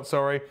finishing the shot,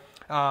 sorry.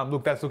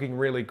 Look, that's looking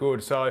really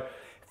good. So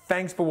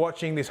thanks for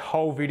watching this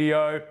whole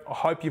video. I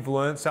hope you've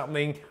learned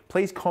something.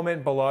 Please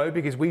comment below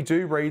because we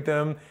do read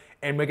them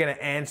and we're gonna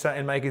answer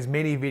and make as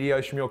many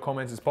videos from your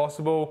comments as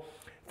possible.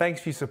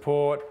 Thanks for your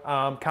support.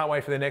 Can't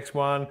wait for the next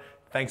one.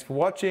 Thanks for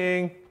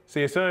watching.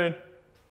 See you soon.